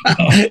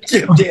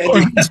 Jim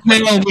Dandy.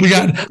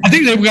 I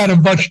think they've got a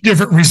much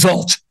different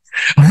result.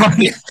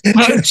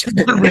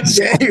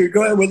 You're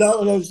going with all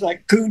of those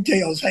like coon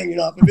tails hanging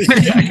off of it.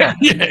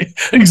 Yeah,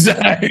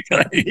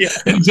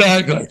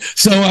 exactly.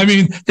 So I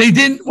mean,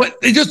 what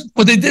they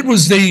did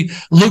was they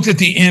looked at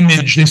the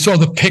image, they saw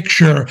the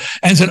picture,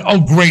 and said, "Oh,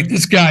 great,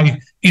 this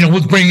guy, we'll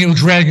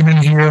drag him in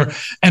here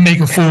and make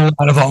a fool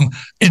out of him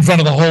in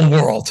front of the whole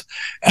world."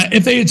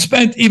 If they had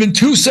spent even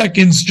 2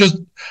 seconds, just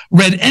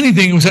read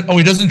anything, it was said, "Oh,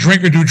 he doesn't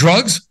drink or do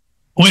drugs."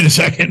 Wait a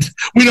second.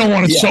 We don't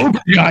want a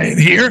sober guy in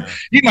here.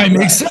 He might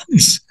make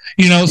sense,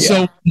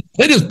 so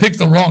they just picked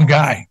the wrong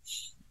guy.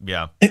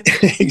 Yeah,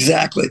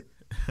 exactly.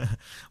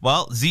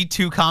 Well,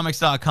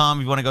 Z2comics.com.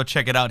 If you want to go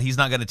check it out, He's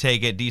Not Going to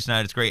Take It. D.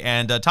 Snider, it's great.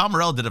 And Tom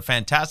Morello did a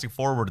fantastic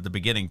foreword at the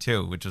beginning,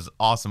 too, which was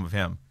awesome of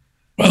him.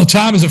 Well,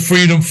 Tom is a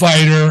freedom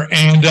fighter.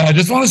 And I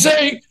just want to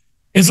say,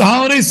 it's the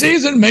holiday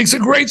season. Makes a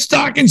great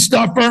stocking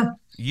stuffer.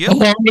 Yep.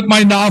 Along with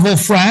my novel,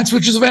 Frats,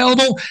 which is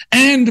available,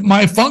 and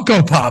my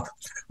Funko Pop,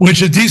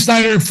 which a D.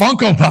 Snider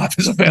Funko Pop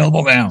is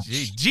available now.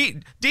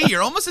 D,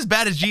 you're almost as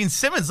bad as Gene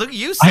Simmons. Look at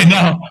you. I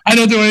know. I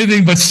don't do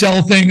anything but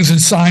sell things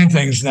and sign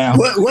things now.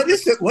 What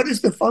is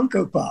the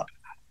Funko Pop?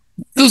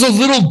 Those are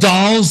little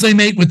dolls they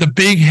make with the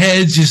big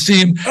heads. You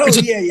see them. Oh,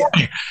 yeah.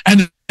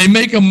 And they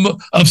make them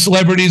of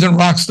celebrities and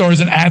rock stars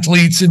and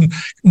athletes and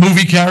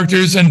movie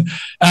characters. And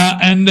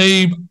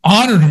they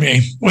honored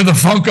me with a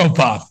Funko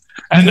Pop.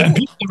 And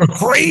people are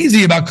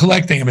crazy about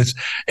collecting them.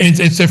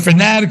 They're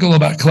fanatical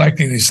about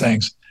collecting these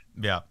things.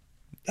 Yeah.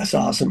 That's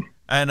awesome.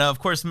 And of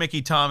course,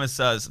 Mickey Thomas,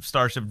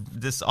 Starship,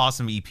 this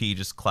awesome EP,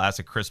 just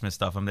classic Christmas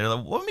stuff. I'm there.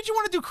 Like, what made you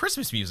want to do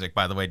Christmas music,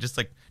 by the way? Just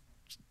like,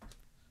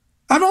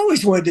 I've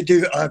always wanted to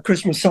do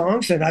Christmas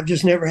songs, and I've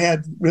just never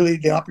had really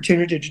the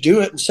opportunity to do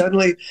it. And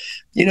suddenly,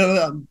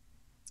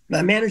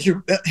 my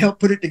manager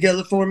helped put it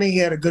together for me. He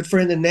had a good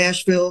friend in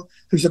Nashville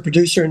who's a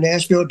producer in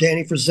Nashville,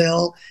 Danny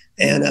Frizzell,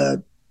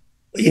 and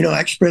I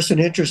expressed an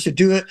interest to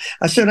do it.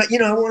 I said,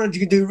 I wanted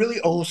to do really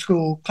old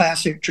school,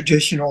 classic,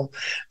 traditional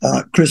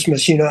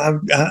Christmas. I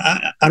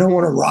don't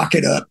want to rock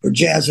it up or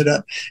jazz it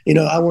up.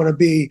 I want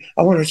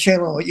to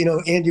channel,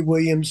 Andy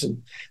Williams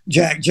and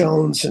Jack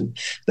Jones and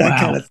that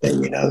kind of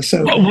thing.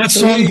 So what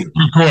songs did you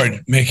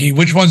record, Mickey?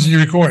 Which ones did you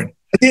record?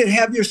 I did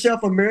Have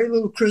Yourself a Merry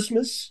Little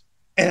Christmas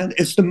and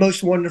It's the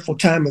Most Wonderful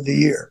Time of the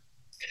Year.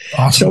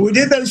 Awesome. So we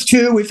did those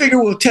two. We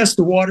figure we'll test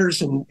the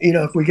waters, and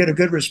if we get a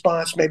good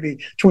response, maybe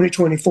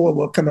 2024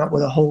 we'll come out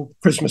with a whole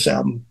Christmas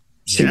album.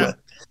 See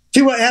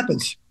what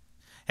happens.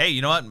 Hey,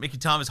 you know what? Mickey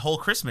Thomas' whole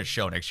Christmas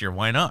show next year.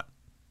 Why not?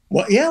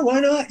 Well, yeah, why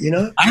not?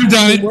 I've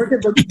done it.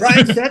 Working for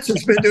Brian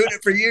Stetson's been doing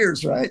it for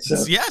years, right?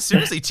 So yeah,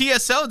 seriously,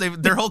 TSO,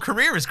 their whole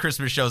career is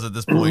Christmas shows at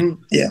this point.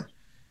 Yeah.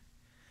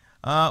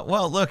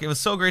 Well, look, it was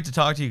so great to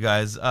talk to you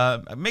guys.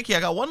 Mickey, I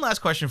got one last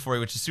question for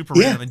you, which is super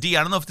random. And Dee,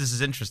 I don't know if this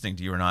is interesting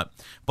to you or not,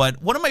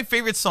 but one of my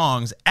favorite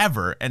songs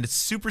ever, and it's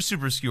super,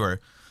 super obscure,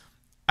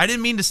 I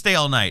Didn't Mean to Stay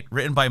All Night,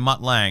 written by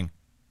Mutt Lange,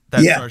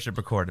 that Starship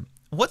recorded.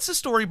 What's the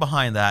story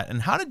behind that,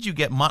 and how did you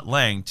get Mutt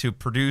Lange to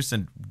produce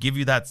and give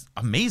you that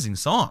amazing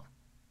song?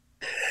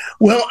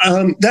 Well,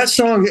 that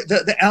song,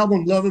 the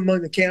album Love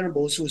Among the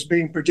Cannibals, was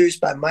being produced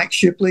by Mike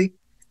Shipley,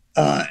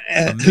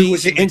 who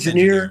was the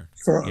engineer.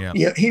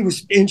 He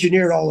was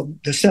engineered all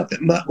of the stuff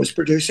that Mutt was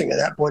producing at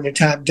that point in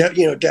time,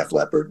 Def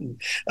Leppard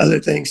and other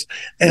things.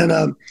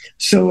 And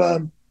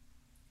so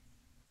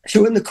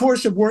in the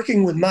course of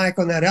working with Mike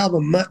on that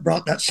album, Mutt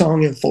brought that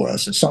song in for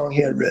us, a song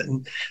he had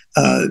written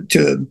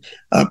to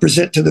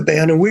present to the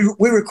band. And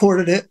we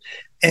recorded it.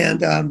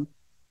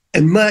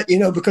 And Mutt,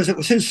 because it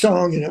was his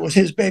song and it was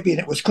his baby and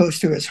it was close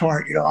to his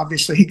heart,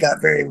 obviously he got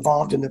very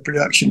involved in the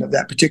production of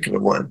that particular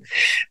one.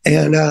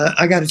 And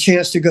I got a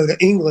chance to go to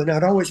England.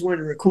 I'd always wanted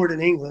to record in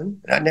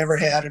England. I never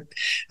had it.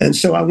 And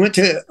so I went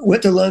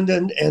to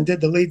London and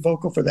did the lead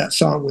vocal for that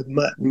song with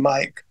Mutt and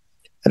Mike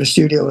at a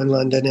studio in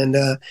London. And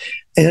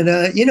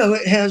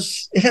it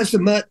has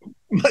the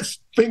Mutt's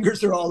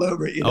fingers are all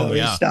over it,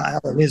 his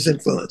style and his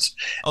influence.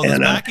 Oh, those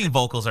backing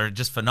vocals are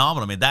just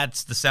phenomenal. I mean,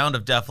 that's the sound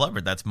of Def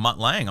Leppard. That's Mutt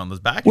Lange on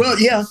those backing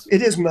vocals. Yeah,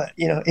 it is Mutt.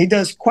 He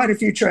does quite a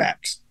few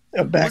tracks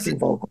of backing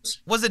vocals.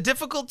 Was it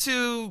difficult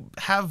to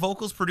have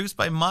vocals produced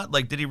by Mutt?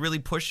 Like, did he really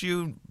push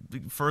you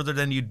further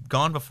than you'd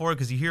gone before?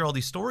 Because you hear all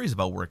these stories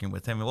about working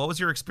with him. And what was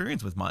your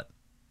experience with Mutt?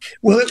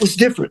 Well, it was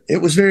different.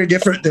 It was very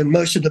different than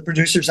most of the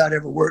producers I'd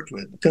ever worked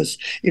with because,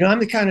 I'm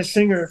the kind of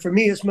singer, for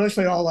me, it's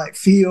mostly all like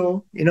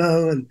feel,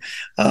 and,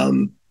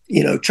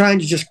 trying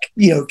to just,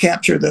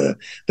 capture the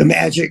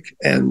magic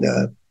and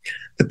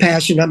the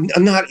passion. I'm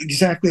not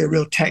exactly a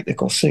real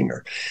technical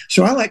singer.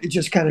 So I like to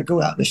just kind of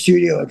go out in the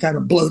studio and kind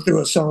of blow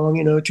through a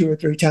song, 2 or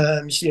 3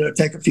 times,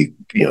 take a few,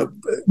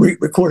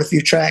 record a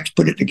few tracks,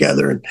 put it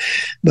together.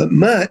 But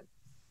Mutt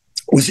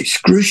was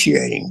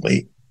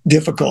excruciatingly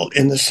difficult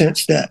in the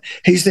sense that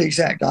he's the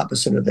exact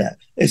opposite of that.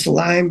 It's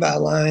line by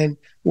line,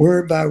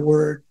 word by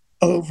word,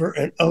 over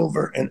and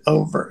over and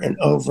over and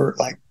over.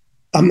 Like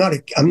I'm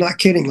not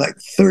kidding, like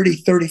 30,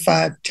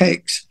 35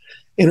 takes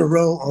in a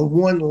row on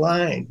one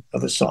line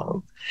of a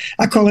song.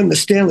 I call him the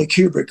Stanley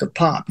Kubrick of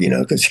pop,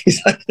 because he's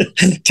like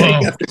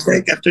take after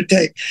take after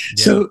take.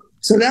 Yeah.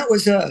 So that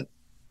was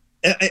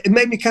it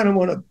made me kind of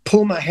want to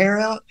pull my hair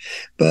out,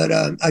 but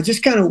I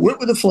just kind of went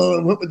with the flow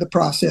and went with the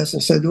process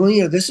and said,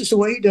 well, this is the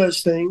way he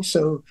does things,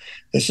 so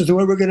this is the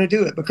way we're going to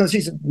do it, because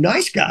he's a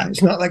nice guy.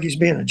 It's not like he's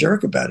being a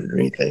jerk about it or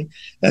anything.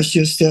 That's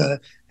just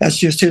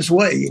his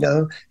way,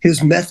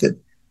 his method.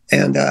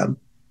 And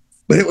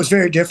but it was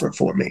very different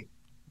for me.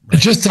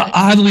 Just to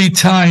oddly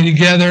tie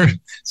together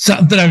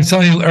something that I was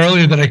telling you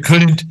earlier that I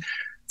couldn't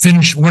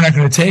finish. We're not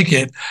going to take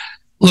it.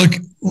 Look,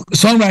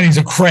 songwriting is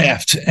a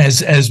craft,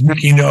 as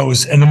Mickey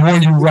knows, and the more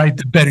you write,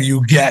 the better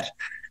you get.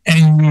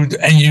 And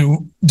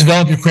you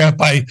develop your craft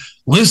by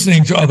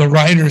listening to other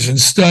writers and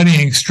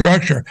studying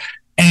structure.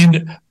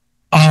 And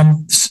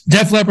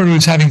Def Leppard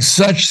was having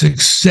such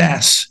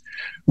success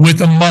with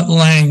the Mutt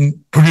Lange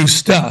produced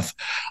stuff.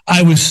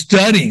 I was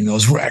studying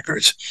those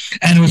records,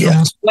 and it was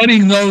from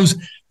studying those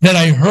that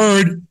I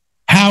heard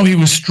how he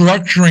was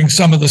structuring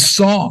some of the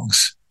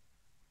songs.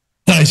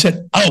 That I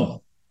said, oh.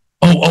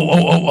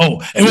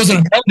 It wasn't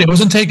a melody. I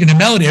wasn't taking a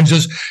melody. I was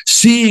just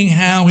seeing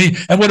how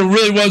and what it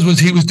really was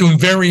he was doing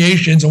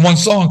variations in one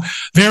song,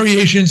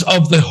 variations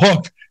of the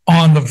hook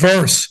on the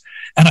verse.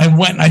 And I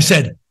went and I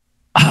said,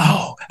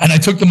 oh, and I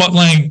took the Mutt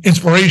Lange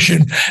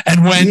inspiration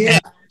and went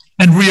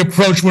and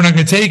reapproached We're Not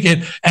Going to Take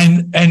It.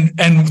 And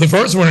the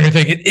verse We're Not Going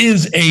to Take It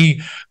is a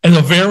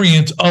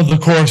variant of the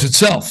chorus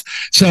itself.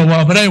 So,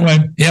 but anyway,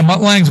 Mutt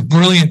Lange's a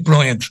brilliant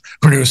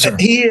producer.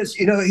 He is,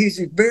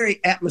 he's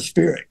very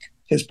atmospheric.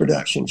 His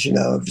productions,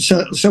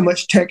 so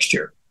much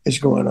texture is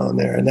going on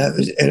there, and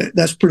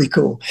that's pretty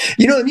cool.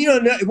 When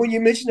you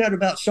mentioned that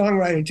about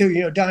songwriting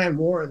too, Diane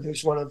Warren,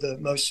 who's one of the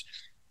most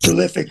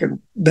prolific and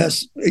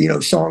best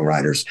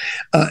songwriters,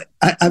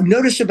 I've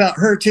noticed about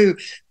her too.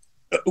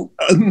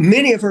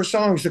 Many of her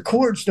songs, the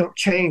chords don't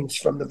change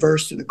from the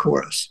verse to the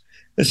chorus.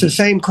 It's the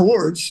same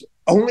chords.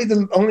 Only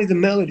the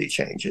melody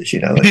changes. See,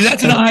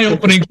 that's an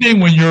eye-opening thing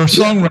when you're a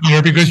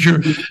songwriter,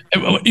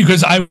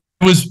 because I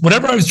was,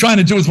 whatever I was trying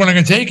to do with When I'm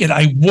Gonna Take It,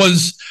 I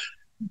was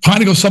trying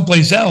to go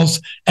someplace else,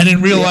 and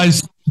then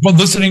realized when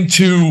listening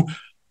to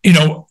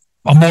a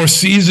more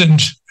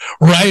seasoned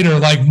writer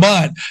like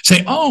Mutt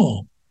say,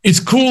 oh, it's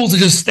cool to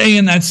just stay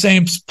in that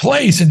same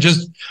place and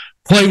just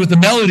play with the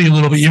melody a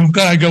little bit. You've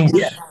got to go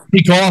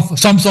pick off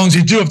some songs.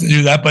 You do have to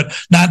do that, but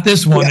not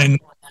this one. And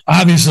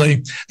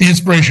obviously the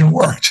inspiration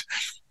worked.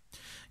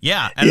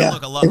 Yeah. And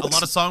look, a lot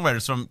of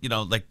songwriters from,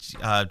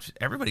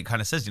 everybody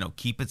kind of says,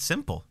 keep it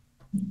simple.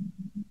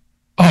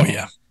 Oh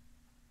yeah.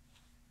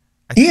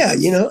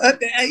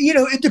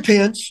 It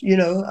depends.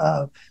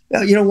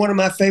 One of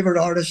my favorite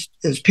artists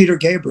is Peter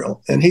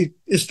Gabriel, and he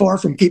is far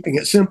from keeping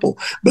it simple.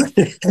 But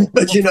I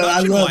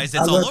love it's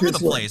all over the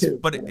place.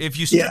 But if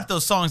you strip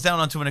those songs down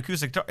onto an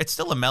acoustic guitar, it's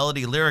still a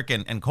melody, lyric,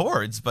 and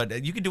chords.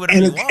 But you can do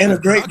whatever you want. And a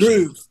great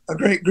groove,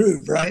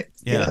 right?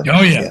 Yeah.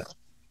 Oh yeah.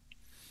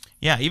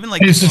 Yeah. Even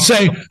like I used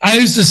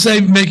to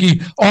say, Mickey,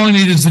 all I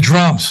need is the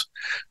drums.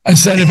 I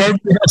said, if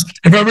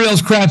everybody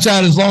else craps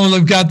out, as long as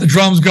I've got the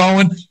drums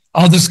going,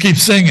 I'll just keep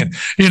singing,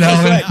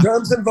 That's right.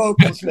 Drums and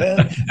vocals,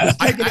 man. Just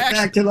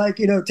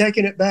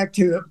taking it back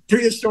to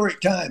prehistoric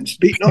times,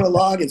 beating on a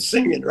log and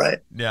singing, right?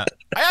 Yeah.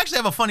 I actually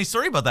have a funny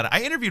story about that.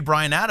 I interviewed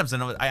Bryan Adams,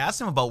 and I asked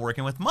him about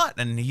working with Mutt,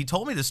 and he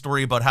told me the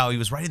story about how he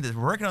was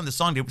working on this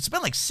song. They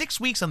spent like 6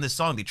 weeks on this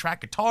song. They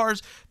tracked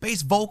guitars,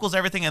 bass, vocals,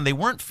 everything, and they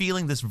weren't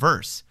feeling this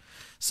verse.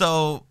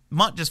 So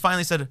Mutt just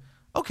finally said,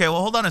 okay,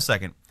 well, hold on a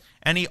second.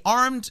 And he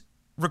armed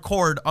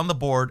record on the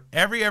board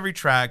every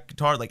track,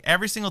 guitar, like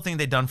every single thing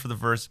they'd done for the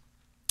verse,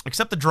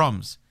 except the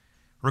drums.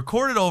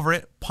 Recorded over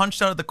it,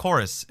 punched out of the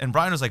chorus, and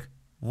Bryan was like,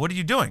 what are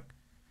you doing?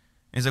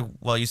 And he's like,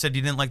 well, you said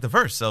you didn't like the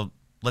verse, so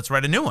let's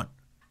write a new one.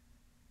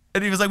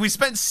 And he was like, we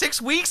spent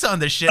 6 weeks on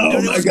this shit, and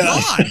it was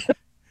gone.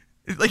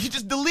 Like, he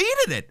just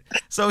deleted it.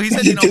 So he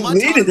said,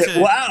 deleted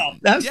it. Wow,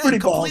 that's pretty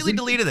completely ballsy.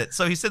 Deleted it.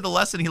 So he said the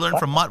lesson he learned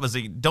from Mutt was,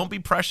 don't be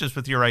precious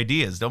with your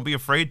ideas. Don't be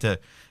afraid to,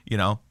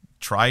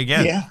 try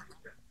again.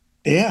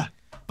 Yeah.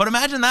 But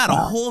imagine that, a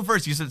whole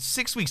verse. You said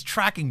 6 weeks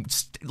tracking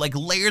like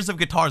layers of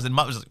guitars, and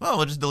Mutt was like, "Oh,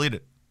 we'll just delete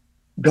it."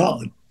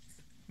 Gone.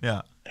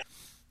 Yeah,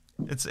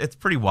 it's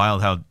pretty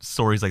wild how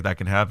stories like that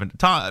can happen.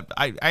 Tom,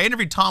 I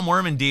interviewed Tom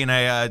Werman, D, and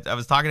I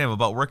was talking to him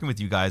about working with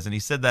you guys, and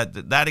he said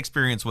that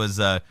experience was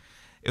it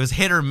was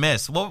hit or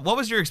miss. What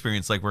was your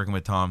experience like working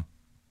with Tom?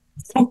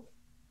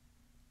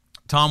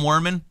 Tom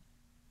Werman?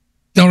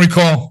 Don't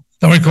recall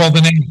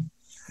the name.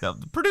 No,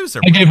 the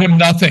producer. I gave him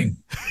nothing.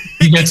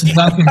 He gets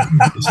nothing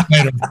from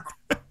Snider.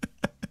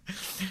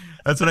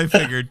 That's what I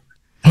figured.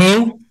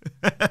 Who?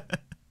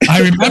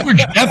 I remember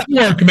Jeff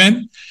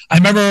Workman. I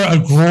remember a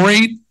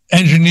great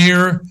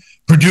engineer,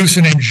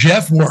 producer named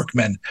Jeff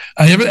Workman.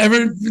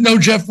 Ever know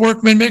Jeff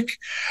Workman, Mick?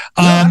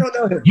 No, I don't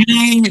know him.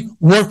 He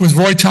worked with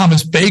Roy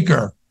Thomas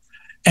Baker,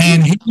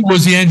 and he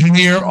was the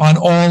engineer on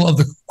all of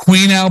the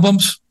Queen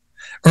albums,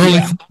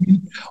 Queen,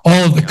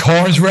 all of the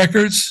Cars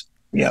records,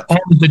 all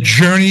of the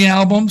Journey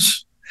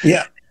albums.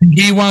 Yeah.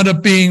 He wound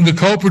up being the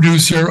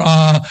co-producer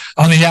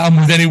on the album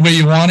with Any Way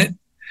You Want It.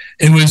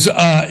 It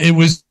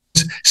was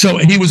so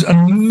he was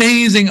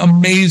amazing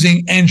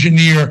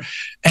engineer.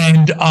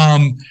 And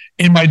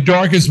in my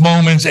darkest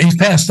moments, he's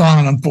passed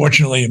on,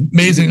 unfortunately,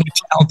 amazingly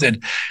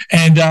talented.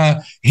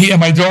 And he, in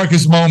my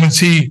darkest moments,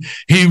 he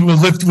would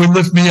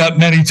lift me up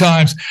many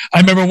times. I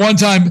remember one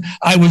time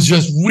I was I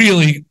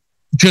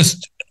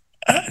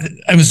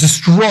was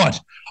distraught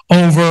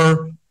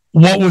over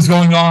what was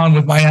going on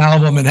with my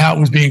album and how it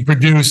was being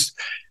produced.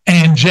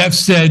 And Jeff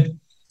said,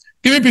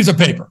 give me a piece of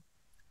paper.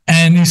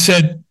 And he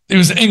said, he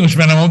was an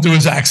Englishman, I won't do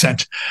his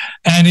accent.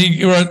 And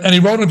he wrote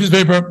on a piece of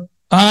paper,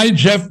 I,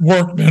 Jeff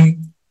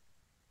Workman,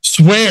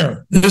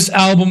 swear this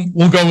album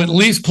will go at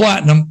least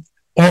platinum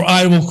or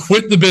I will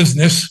quit the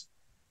business.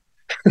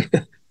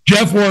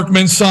 Jeff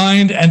Workman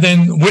signed and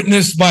then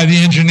witnessed by the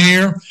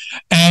engineer.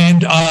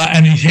 And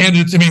he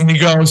handed it to me and he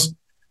goes,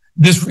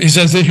 he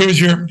says, here's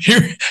your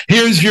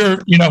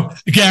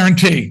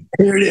guarantee.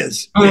 Here it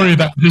is. Don't worry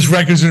about it. This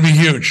record's going to be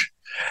huge.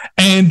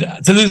 And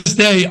to this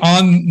day,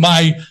 on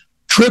my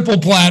triple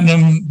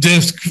platinum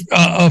disc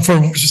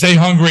for Stay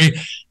Hungry,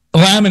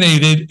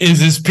 laminated is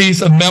this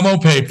piece of memo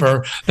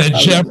paper that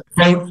Jeff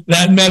wrote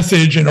that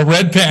message in a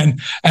red pen,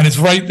 and it's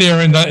right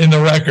there in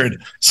the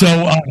record.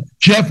 So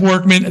Jeff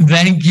Workman,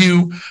 thank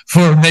you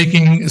for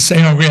making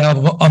Stay Hungry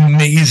album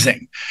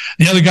amazing.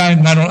 The other guy,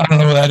 I don't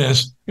know who that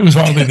is. He was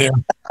hardly there.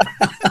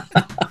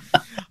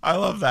 I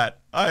love that.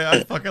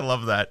 I fucking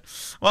love that.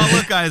 Well,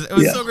 look, guys, it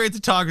was so great to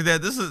talk with you.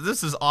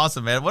 This is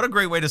awesome, man. What a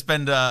great way to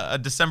spend a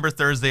December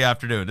Thursday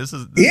afternoon. This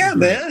is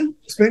man.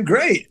 It's been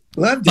great.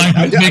 Loved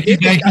it. Mickey,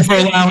 thank you for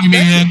allowing me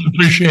in.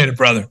 Appreciate it,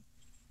 brother.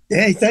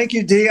 Hey, thank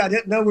you, Dee. I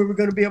didn't know we were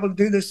going to be able to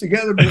do this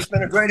together, but it's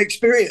been a great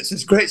experience.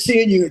 It's great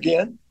seeing you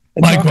again.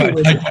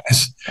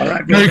 Likewise. All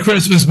right, Merry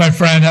Christmas, my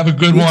friend. Have a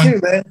good one. You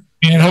too, man.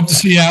 And hope to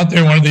see you out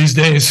there one of these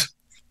days.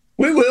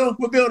 We will.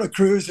 We'll be on a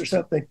cruise or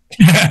something.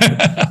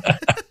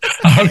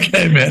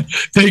 Okay, man.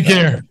 Take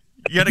care.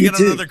 You got to get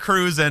on another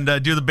cruise and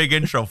do the big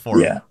intro for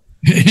him. Yeah.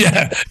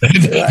 Yeah.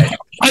 Right.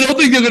 I don't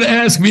think they're going to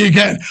ask me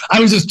again. I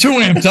was just too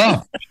amped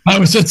up.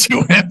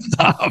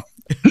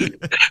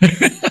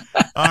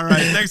 All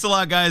right. Thanks a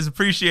lot, guys.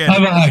 Appreciate it.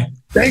 Bye-bye.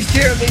 Thanks,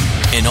 Jeremy.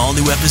 An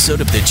all-new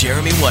episode of The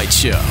Jeremy White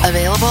Show.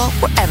 Available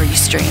wherever you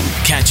stream.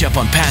 Catch up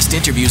on past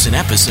interviews and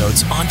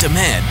episodes on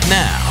demand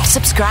now.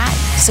 Subscribe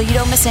so you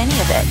don't miss any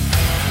of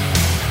it.